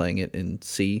 he's not playing it in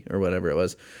C or whatever it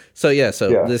was. So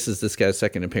this is this guy's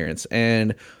second appearance.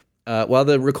 And while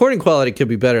the recording quality could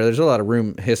be better, there's a lot of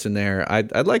room hissing there.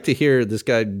 I'd like to hear this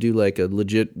guy do like a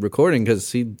legit recording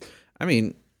because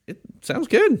it sounds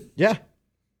good. Yeah.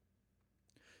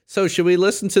 So should we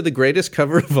listen to the greatest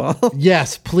cover of all?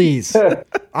 Yes, please.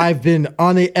 I've been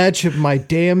on the edge of my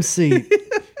damn seat.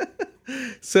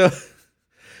 So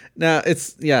now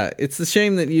it's a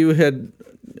shame that you had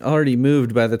already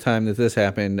moved by the time that this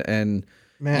happened. And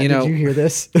Matt, did you hear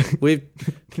this?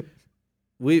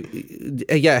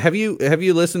 Have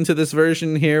you listened to this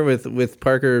version here with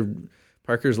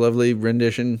Parker's lovely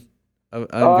rendition on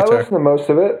guitar? I listened to most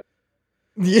of it.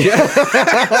 Yeah.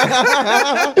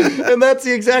 And that's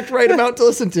the exact right amount to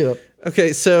listen to.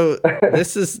 Okay, so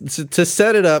this is to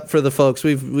set it up for the folks.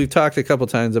 We've talked a couple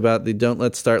times about the Don't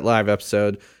Let's Start Live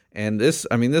episode, and this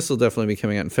will definitely be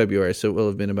coming out in February, so it will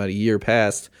have been about a year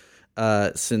past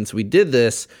since we did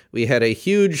this. We had a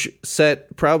huge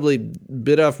set, probably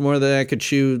bit off more than I could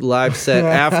chew, live set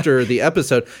after the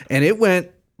episode, and it went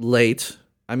late.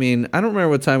 I don't remember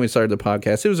what time we started the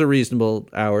podcast. It was a reasonable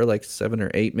hour, like 7 or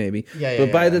 8 maybe.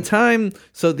 But by the time,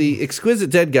 so the Exquisite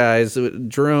Dead guys,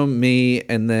 Jerome, me,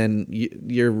 and then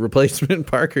your replacement,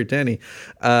 Parker Denny,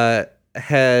 Parker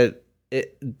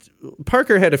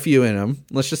had a few in him.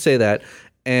 Let's just say that.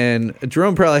 And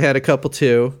Jerome probably had a couple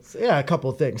too. Yeah, a couple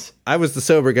of things. I was the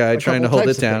sober guy trying to hold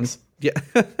it down. Yeah.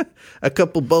 A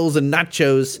couple bowls of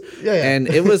nachos. Yeah. And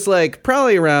it was like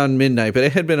probably around midnight, but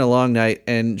it had been a long night.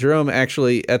 And Jerome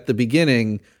actually at the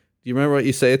beginning, do you remember what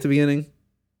you say at the beginning?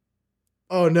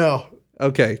 Oh, no.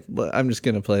 Okay. I'm just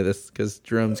going to play this because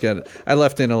Jerome's got it. I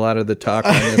left in a lot of the talk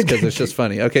on this because it's just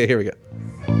funny. Okay, here we go.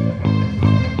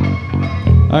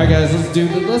 All right, guys, let's do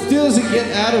this and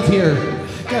get out of here.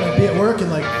 Gotta be at work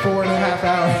in like 4.5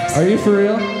 hours. Are you for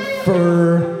real?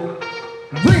 For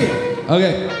real.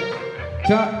 Okay.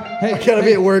 Hey, I gotta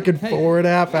be at work in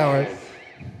 4.5 hours.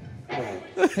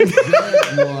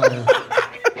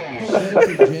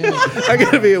 I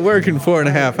gotta be at work in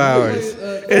 4.5 hours.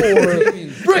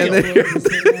 And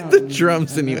then the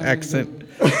drums and you accent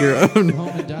your own.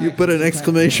 You put an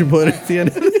exclamation point at the end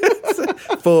of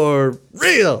it. For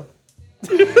real.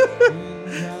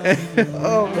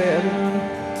 Oh man.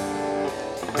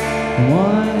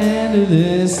 One end of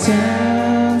this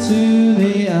town to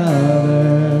the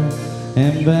other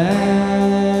and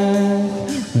back,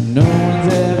 but no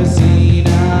one's ever seen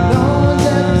us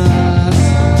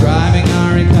driving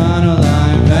our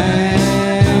Econoline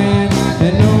van,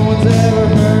 and no one's ever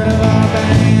heard of our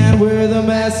band. We're the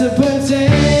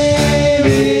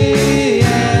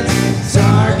Mesopotamians,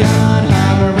 Sargon,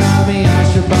 Hammurabi,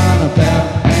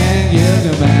 Ashurbanipal, and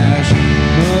Gilgamesh,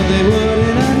 but they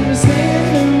wouldn't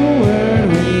understand the word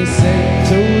we say,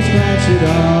 so we'll scratch it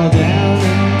all down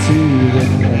into the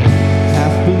night.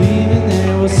 Believing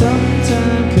there will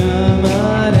sometime come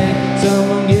a day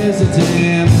someone gives a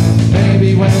damn.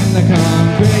 Maybe when the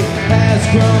concrete has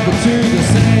crumbled to the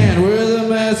sand, we're the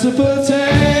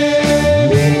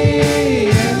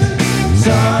Mesopotamians,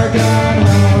 Sargon,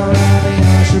 Hammurabi,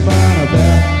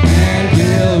 Ashurbanipal, and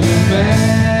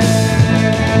Gilgamesh.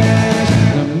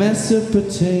 The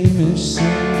Mesopotamian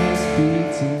songs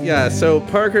beating. Yeah, so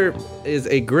Parker is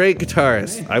a great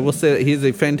guitarist. I will say that he's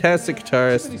a fantastic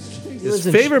guitarist. His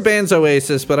favorite band's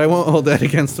Oasis, but I won't hold that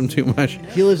against him too much.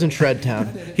 He lives in Shred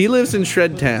Town. He lives in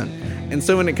Shred Town. And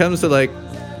so when it comes to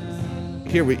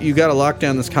you got to lock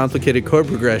down this complicated chord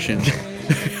progression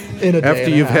In a day after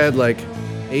and a you've half. had like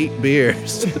 8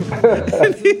 beers.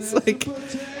 And he's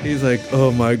like,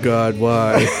 oh my God,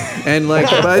 why? And like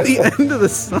by the end of the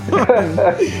song,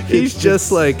 he's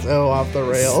just like so off the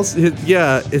rails.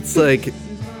 Yeah, it's like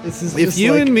This is if just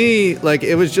you like, and me, like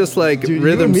it was just like dude, you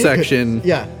rhythm and me could- section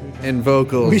yeah, and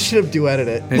vocals. we should have duetted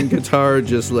it. And guitar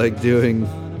just like doing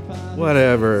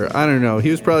whatever. I don't know. He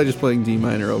was probably just playing D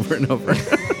minor over and over.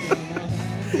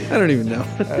 I don't even know.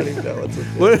 I don't even know what's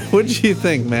with What do you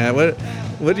think, Matt?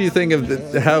 What do you think of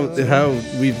how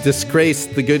we've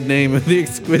disgraced the good name of the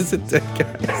Exquisite Dead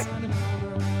guys?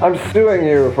 I'm suing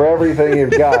you for everything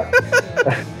you've got.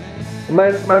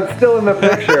 I'm still in the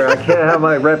picture. I can't have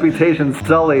my reputation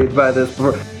sullied by this.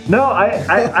 No, I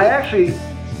actually,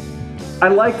 I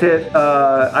liked it.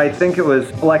 I think it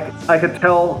was like I could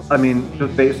tell. I mean,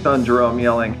 just based on Jerome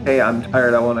yelling, "Hey, I'm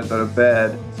tired. I want to go to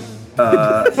bed."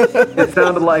 It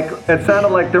sounded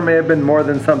like there may have been more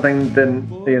than something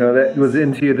that was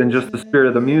into you than just the spirit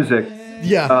of the music.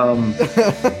 Yeah.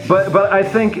 But I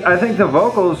think the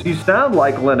vocals, you sound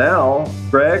like Linnell,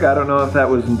 Greg. I don't know if that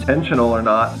was intentional or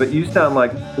not, but you sound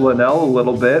like Linnell a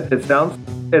little bit. It sounds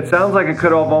like it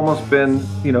could have almost been,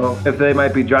 if They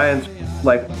Might Be Giants,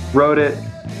 like wrote it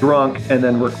drunk and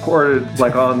then recorded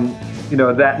like on,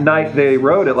 that night they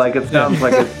wrote it. Like it sounds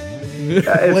like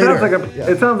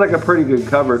it sounds like a pretty good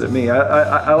cover to me.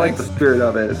 I like the spirit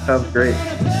of it. It sounds great.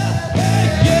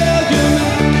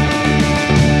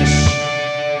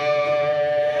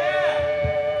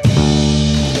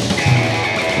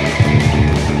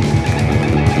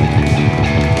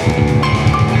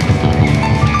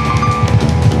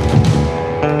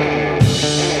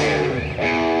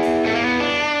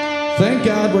 Thank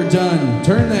God we're done.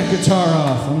 Turn that guitar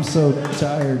off. I'm so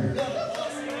tired.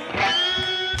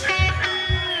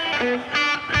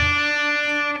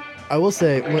 I will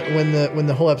say when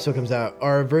the whole episode comes out,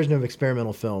 our version of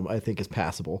experimental film I think is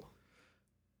passable.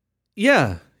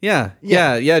 Yeah,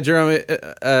 Jerome.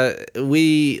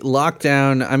 We locked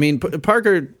down. I mean,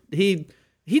 Parker. He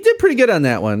did pretty good on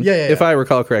that one. Yeah. If I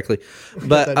recall correctly.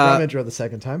 But that drum intro the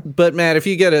second time. But Matt, if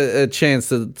you get a chance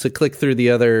to click through the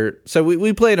other, so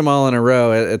we played them all in a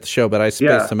row at the show, but I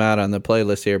spaced them out on the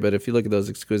playlist here. But if you look at those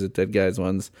Exquisite Dead Guys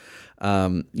ones,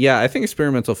 I think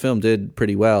experimental film did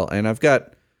pretty well, and I've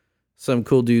got some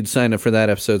cool dudes signed up for that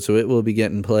episode, so it will be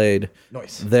getting played.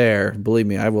 Nice. There. Believe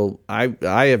me, I will. I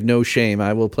have no shame.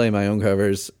 I will play my own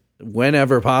covers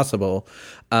whenever possible.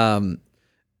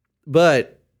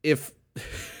 But if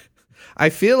I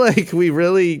feel like we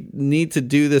really need to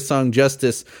do this song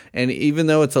justice, and even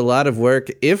though it's a lot of work,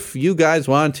 if you guys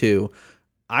want to,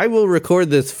 I will record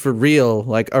this for real,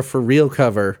 like a for real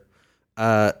cover,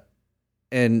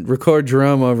 and record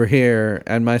Jerome over here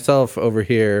and myself over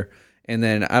here. And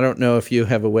then I don't know if you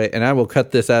have a way, and I will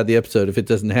cut this out of the episode if it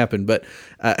doesn't happen, but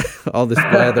all this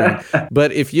blathering.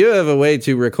 But if you have a way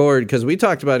to record, because we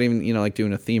talked about even, like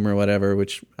doing a theme or whatever,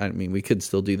 which, I mean, we could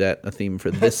still do that, a theme for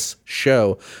this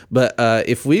show. But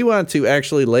if we want to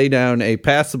actually lay down a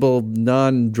passable,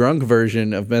 non-drunk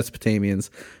version of Mesopotamians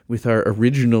with our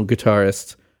original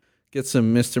guitarist, get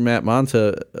some Mr. Matt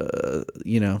Monta,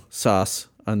 sauce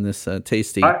on this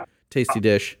tasty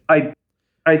dish. I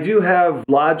do have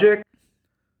Logic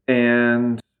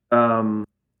and a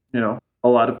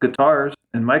lot of guitars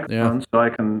and microphones, so I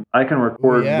can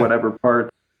record whatever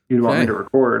parts you'd want me to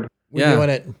record. We're doing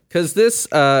it. Because this,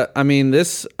 I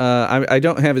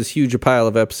don't have as huge a pile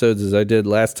of episodes as I did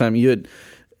last time.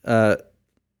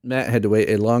 Matt had to wait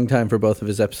a long time for both of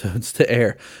his episodes to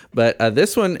air, but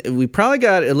this one we probably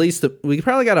got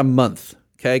a month.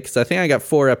 Okay, because I think I got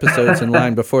 4 episodes in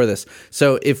line before this.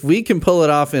 So if we can pull it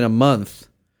off in a month,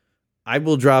 I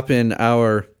will drop in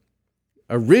our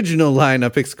original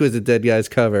lineup Exquisite Dead Guys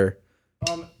cover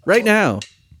right now.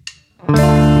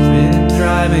 Been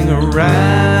driving around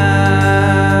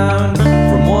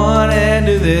from one end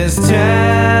of this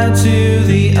town to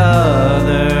the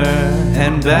other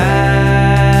and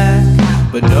back,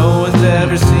 but no one's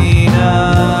ever seen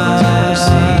us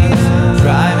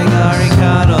driving our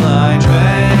Econoline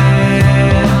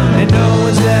van, and no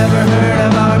one's ever heard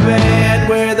of our band.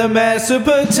 We're the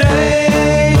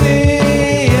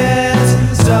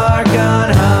Mesopotamians,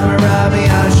 Sargon, Hammurabi,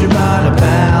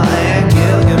 Ashurbanipal, and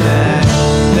Gilgamesh.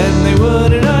 Then they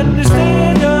wouldn't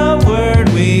understand a word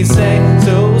we say,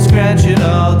 so we'll scratch it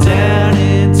all down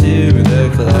into the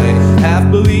clay,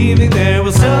 half believing there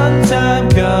will sometime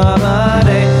come a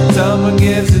day someone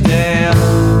gives a damn.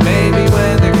 Maybe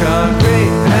when the concrete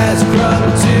has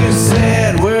crumbled to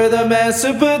sand. We're the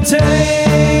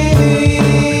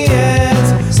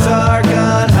Mesopotamians,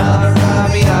 Sargon,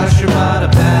 Hammurabi,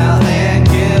 Ashurbanipal, and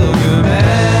Gilgamesh.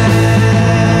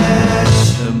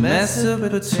 The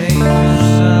Mesopotamian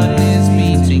sun is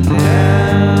beating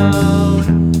down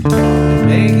and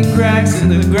making cracks in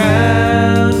the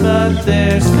ground, but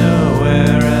there's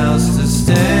nowhere else to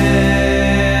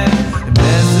stand. In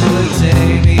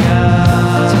Mesopotamia,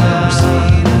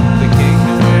 the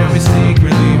kingdom where we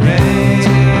secretly reign,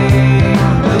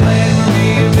 the land where we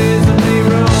invisibly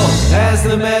rule as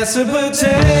the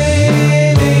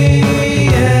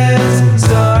Mesopotamians,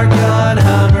 Sargon,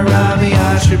 Hammurabi,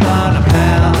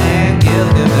 Ashurbanipal, and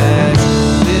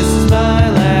Gilgamesh.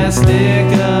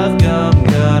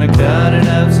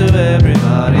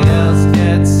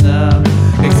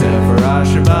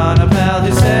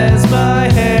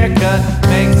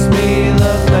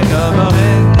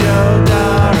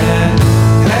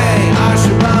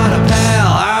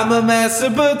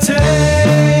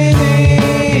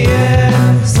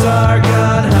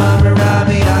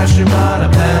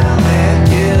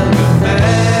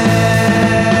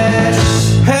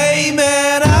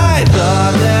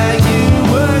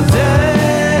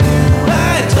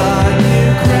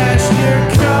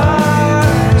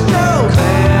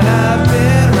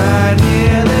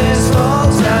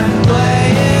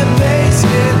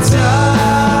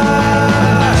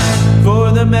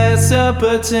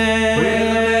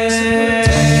 Mesopotamians.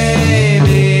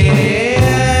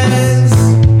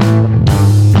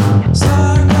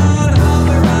 Sargon,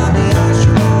 Hammurabi,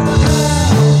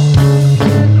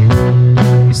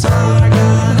 Ashurbanipal.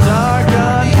 Sargon,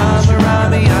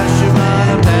 Hammurabi,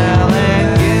 Ashurbanipal,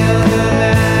 and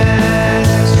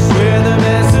Gilgamesh. We're the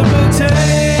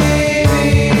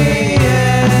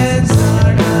Mesopotamians.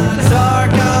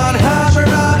 Sargon,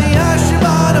 Hammurabi,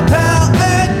 Ashurbanipal,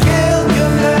 and Gilgamesh.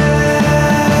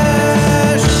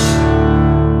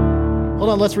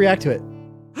 Hold on, let's react to it.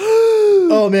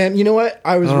 Oh man, you know what?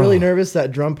 I was really nervous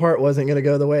that drum part wasn't going to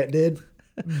go the way it did,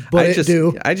 but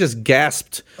I just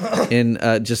gasped in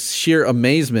just sheer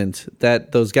amazement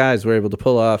that those guys were able to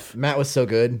pull off. Matt was so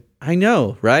good. I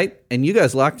know, right? And you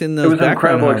guys locked in those. It was an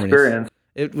background incredible harmonies.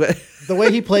 experience. The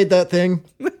way he played that thing.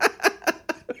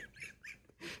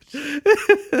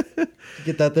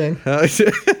 Get that thing?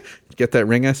 Get that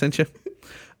ring I sent you?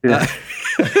 Yeah.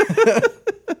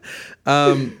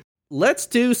 Let's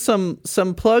do some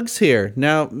plugs here.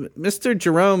 Now, Mr.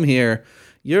 Jerome here,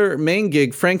 your main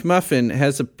gig, Frank Muffin,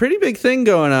 has a pretty big thing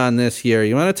going on this year.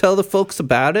 You want to tell the folks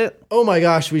about it? Oh my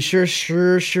gosh, we sure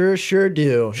do. Sure as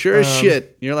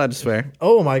shit. You're allowed to swear.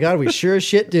 Oh my god, we sure as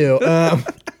shit do. Oh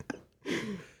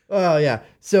yeah.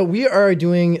 So we are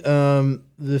doing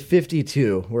the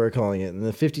 52, we're calling it. And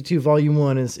the 52 Volume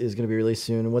 1 is going to be released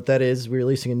soon. And what that is, we're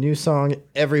releasing a new song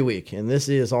every week. And this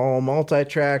is all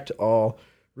multi-tracked, all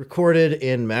recorded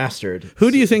and mastered. Who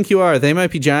do you think you are? They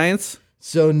Might Be Giants?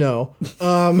 So no.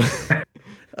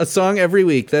 A song every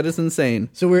week. That is insane.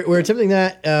 So we're attempting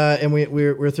that, and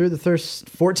we're through the first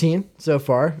 14 so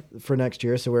far for next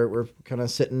year. So we're kind of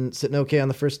sitting okay on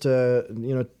the first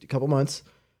couple months.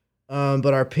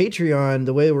 But our Patreon,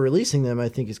 the way we're releasing them, I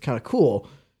think is kind of cool.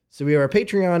 So we have our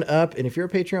Patreon up, and if you're a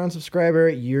Patreon subscriber,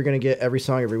 you're gonna get every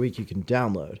song every week you can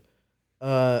download.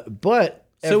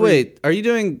 Wait, are you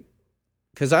doing?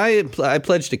 Because I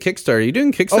pledged to Kickstarter. Are you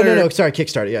doing Kickstarter? Oh no, sorry,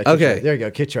 Kickstarter. Yeah. Kickstarter. Okay, there you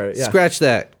go, Kickstarter. Yeah. Scratch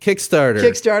that.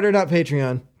 Kickstarter, not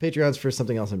Patreon. Patreon's for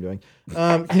something else I'm doing.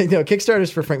 No,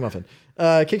 Kickstarter's for Frank Muffin.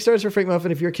 Kickstarter's for Frank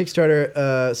Muffin. If you're a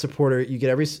Kickstarter supporter, you get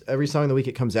every song the week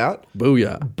it comes out.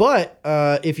 Booyah. But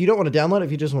if you don't want to download it,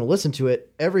 if you just want to listen to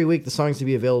it, every week the song's to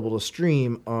be available to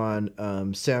stream on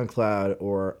SoundCloud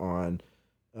or on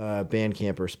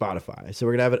Bandcamp or Spotify. So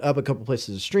we're gonna have it up a couple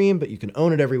places to stream, but you can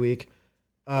own it every week.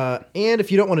 And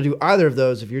if you don't want to do either of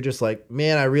those, if you're just like,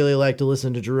 man, I really like to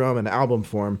listen to Jerome in album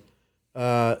form,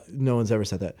 no one's ever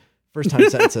said that. First time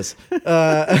sentences.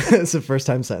 It's a first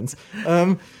time sentence.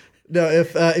 No,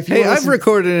 if you hey, I've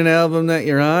recorded an album that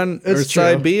you're on, or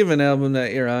side true. B of an album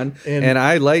that you're on, and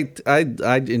I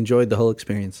enjoyed the whole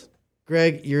experience.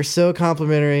 Greg, you're so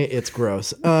complimentary, it's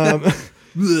gross. But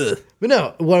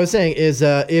no, what I was saying is,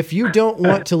 if you don't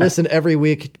want to listen every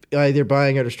week, either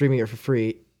buying it or streaming it for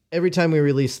free, every time we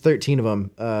release 13 of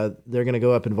them, they're going to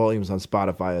go up in volumes on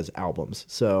Spotify as albums.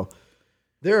 So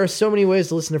there are so many ways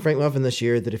to listen to Frank Muffin this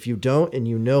year that if you don't and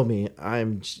you know me,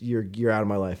 you're out of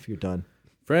my life. You're done.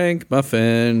 Frank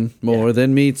Muffin, more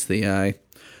than meets the eye.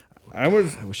 I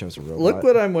wish I was a robot. Look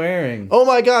what I'm wearing. Oh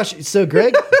my gosh! So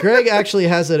Greg actually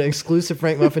has an exclusive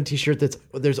Frank Muffin T-shirt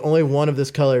there's only one of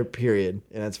this color, period,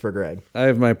 and it's for Greg. I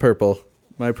have my purple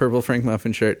Frank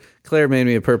Muffin shirt. Claire made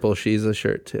me a purple Shiza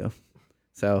shirt too.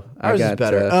 So Ours I got is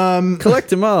better. collect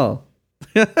them all.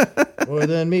 More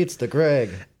than meets the Greg.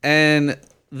 And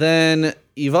then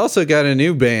you've also got a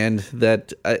new band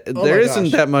that there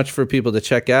isn't that much for people to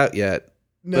check out yet.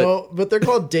 No, but they're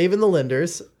called Dave and the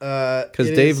Linders. Because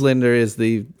Dave Linder is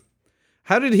the...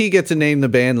 How did he get to name the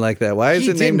band like that? Why is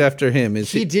it named after him?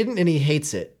 He didn't, and he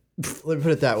hates it. Let me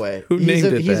put it that way. Who named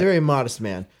it He's that? a very modest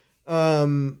man.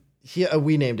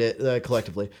 We named it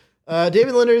collectively. Dave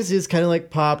and Linders is kind of like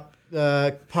pop,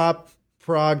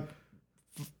 prog,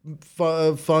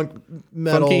 funk,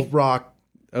 metal, Funky? rock.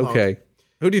 Okay.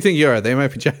 Who do you think you are? They Might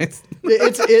Be Giants.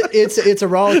 It's a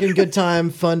rollicking good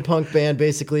time, fun punk band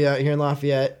basically out here in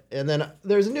Lafayette. And then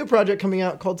there's a new project coming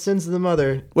out called Sins of the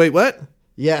Mother. Wait, what?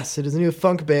 Yes, it is a new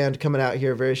funk band coming out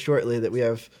here very shortly that we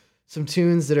have some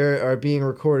tunes that are being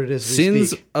recorded as we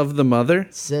Sins speak. of the Mother?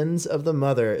 Sins of the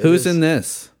Mother. Who's in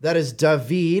this? That is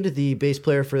David, the bass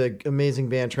player for the amazing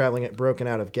band Traveling at Broken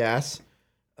Out of Gas.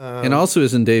 And also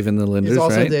is in Dave and the Linders, He's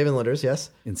also right? in Dave and Linders,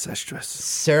 yes. Incestuous.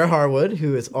 Sarah Harwood,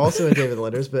 who is also in Dave and the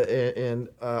Linders, but and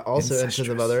also in Sins of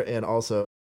the Mother, and also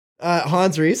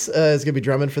Hans Reese is going to be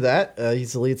drumming for that.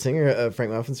 He's the lead singer of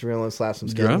Frank Muffin, so we're going to slap some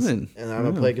skins. Drumming. And I'm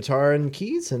going to play guitar and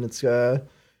keys, and it's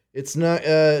not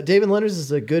Dave and Linders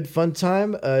is a good fun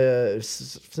time.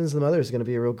 Sins of the Mother is going to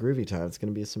be a real groovy time. It's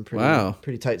going to be some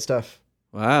pretty tight stuff.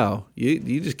 Wow.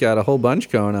 You just got a whole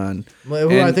bunch going on. Who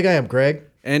do I think I am, Greg?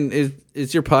 And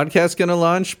is your podcast going to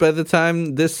launch by the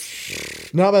time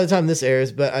this? Not by the time this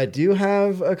airs, but I do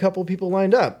have a couple people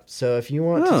lined up. So if you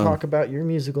want to talk about your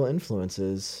musical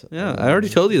influences, yeah, I already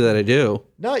told you that I do.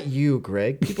 Not you,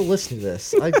 Greg. People listening to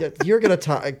this. You're gonna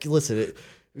talk. Listen,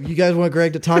 you guys want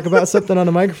Greg to talk about something on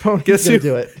a microphone? He's gonna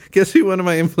do it. Guess who one of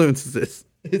my influences is?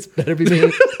 It's better be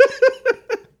me.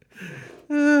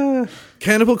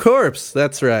 Cannibal Corpse.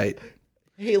 That's right.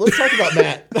 Hey, let's talk about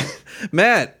Matt.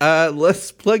 Matt,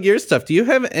 let's plug your stuff. Do you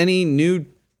have any new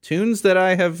tunes that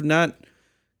I have not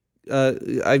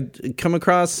I've come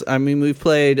across? I mean, we've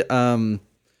played what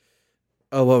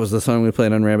was the song we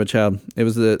played on Rabbit Child? It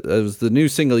was the new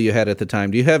single you had at the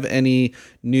time. Do you have any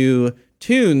new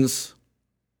tunes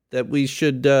that we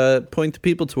should point the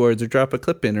people towards or drop a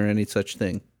clip in or any such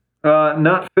thing?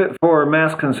 Not fit for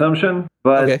mass consumption,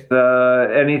 but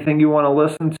anything you want to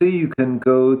listen to, you can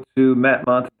go to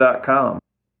mattmonta.com.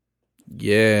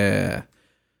 Yeah.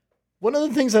 One of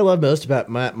the things I love most about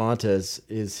Matt Montes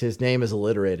is his name is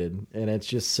alliterated, and it's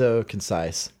just so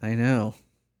concise. I know.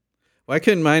 Why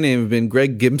couldn't my name have been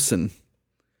Greg Gibson?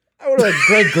 I would have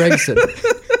Greg Gregson.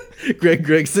 Greg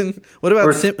Gregson? What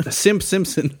about Simp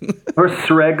Simpson? Or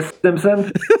Sreg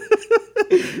Simpson?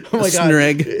 Oh my God.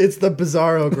 Snreg. It's the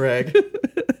Bizarro Greg.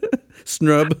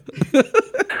 Snrub.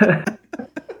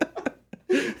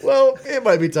 Well, it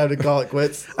might be time to call it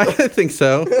quits. I think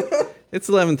so. It's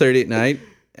 11:30 at night,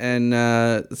 and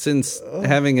since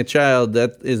having a child,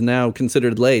 that is now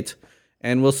considered late.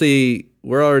 And we'll see.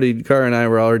 Cara and I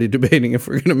were already debating if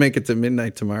we're going to make it to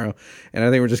midnight tomorrow, and I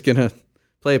think we're just going to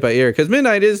play it by ear because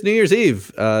midnight is New Year's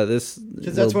Eve. Because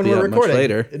that's when we're recording.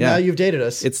 Later. Now you've dated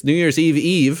us. It's New Year's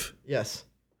Eve. Yes.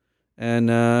 And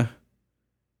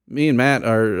me and Matt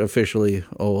are officially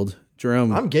old.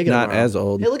 Jerome, I'm gigging not tomorrow. as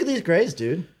old. Hey, look at these grays,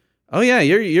 dude. Oh yeah,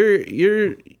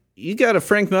 you got a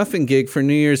Frank Muffin gig for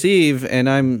New Year's Eve, and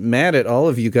I'm mad at all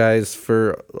of you guys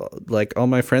for like all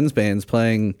my friends' bands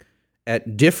playing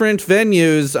at different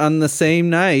venues on the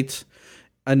same night,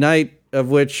 a night of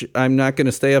which I'm not going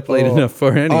to stay up late enough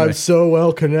for anyway. I'm so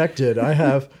well connected.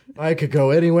 I could go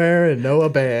anywhere and know a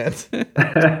band.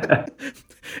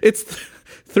 It's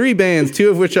 3 bands,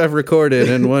 2 of which I've recorded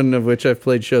and 1 of which I've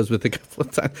played shows with a couple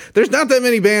of times. There's not that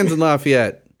many bands in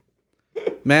Lafayette.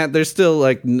 Matt, there's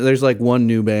like 1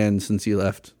 new band since you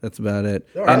left. That's about it.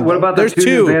 What about the 2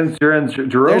 new bands you're in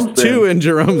Jerome's There's 2 in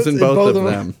Jerome's in both of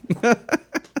them.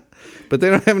 But they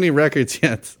don't have any records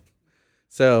yet.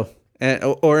 So,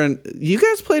 you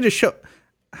guys played a show.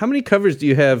 How many covers do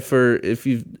you have for if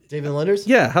you David Linders?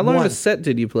 Yeah, how long 1. of a set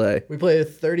did you play? We played a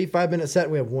 35-minute set.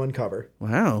 And we have 1 cover.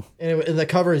 Wow. And the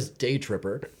cover is Day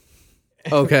Tripper.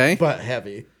 Okay. But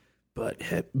heavy. Butt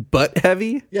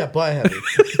heavy? Yeah, butt heavy.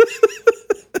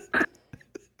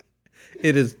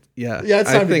 It is. Yeah. Yeah,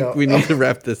 it's time I think to go. we need to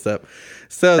wrap this up.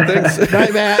 So thanks.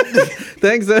 Night, Matt.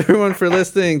 Thanks everyone for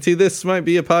listening to This Might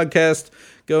Be a Podcast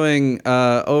going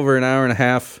over an hour and a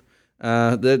half.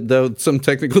 Though some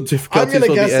technical difficulties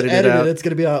will be edited out. It's going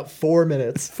to be about 4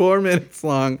 minutes. 4 minutes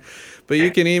long. But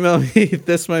you can email me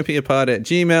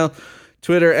thismightbeapod@gmail.com,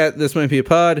 Twitter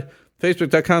 @thismightbeapod,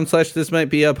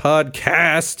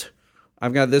 Facebook.com/thismightbeapodcast.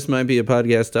 I've got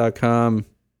thismightbeapodcast.com,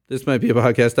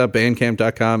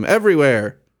 thismightbeapodcast.bandcamp.com,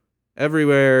 everywhere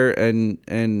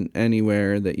and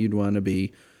anywhere that you'd want to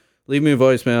be. Leave me a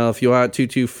voicemail if you want,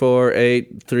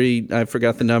 22483. I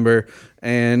forgot the number,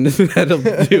 and that'll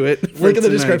do it. Link in the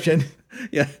description.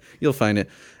 Yeah, you'll find it.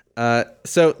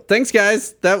 So thanks,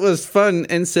 guys. That was fun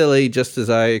and silly, just as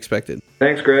I expected.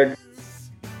 Thanks, Greg.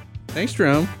 Thanks,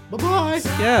 Jerome. Bye-bye.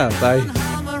 Yeah, bye.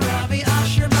 Hammer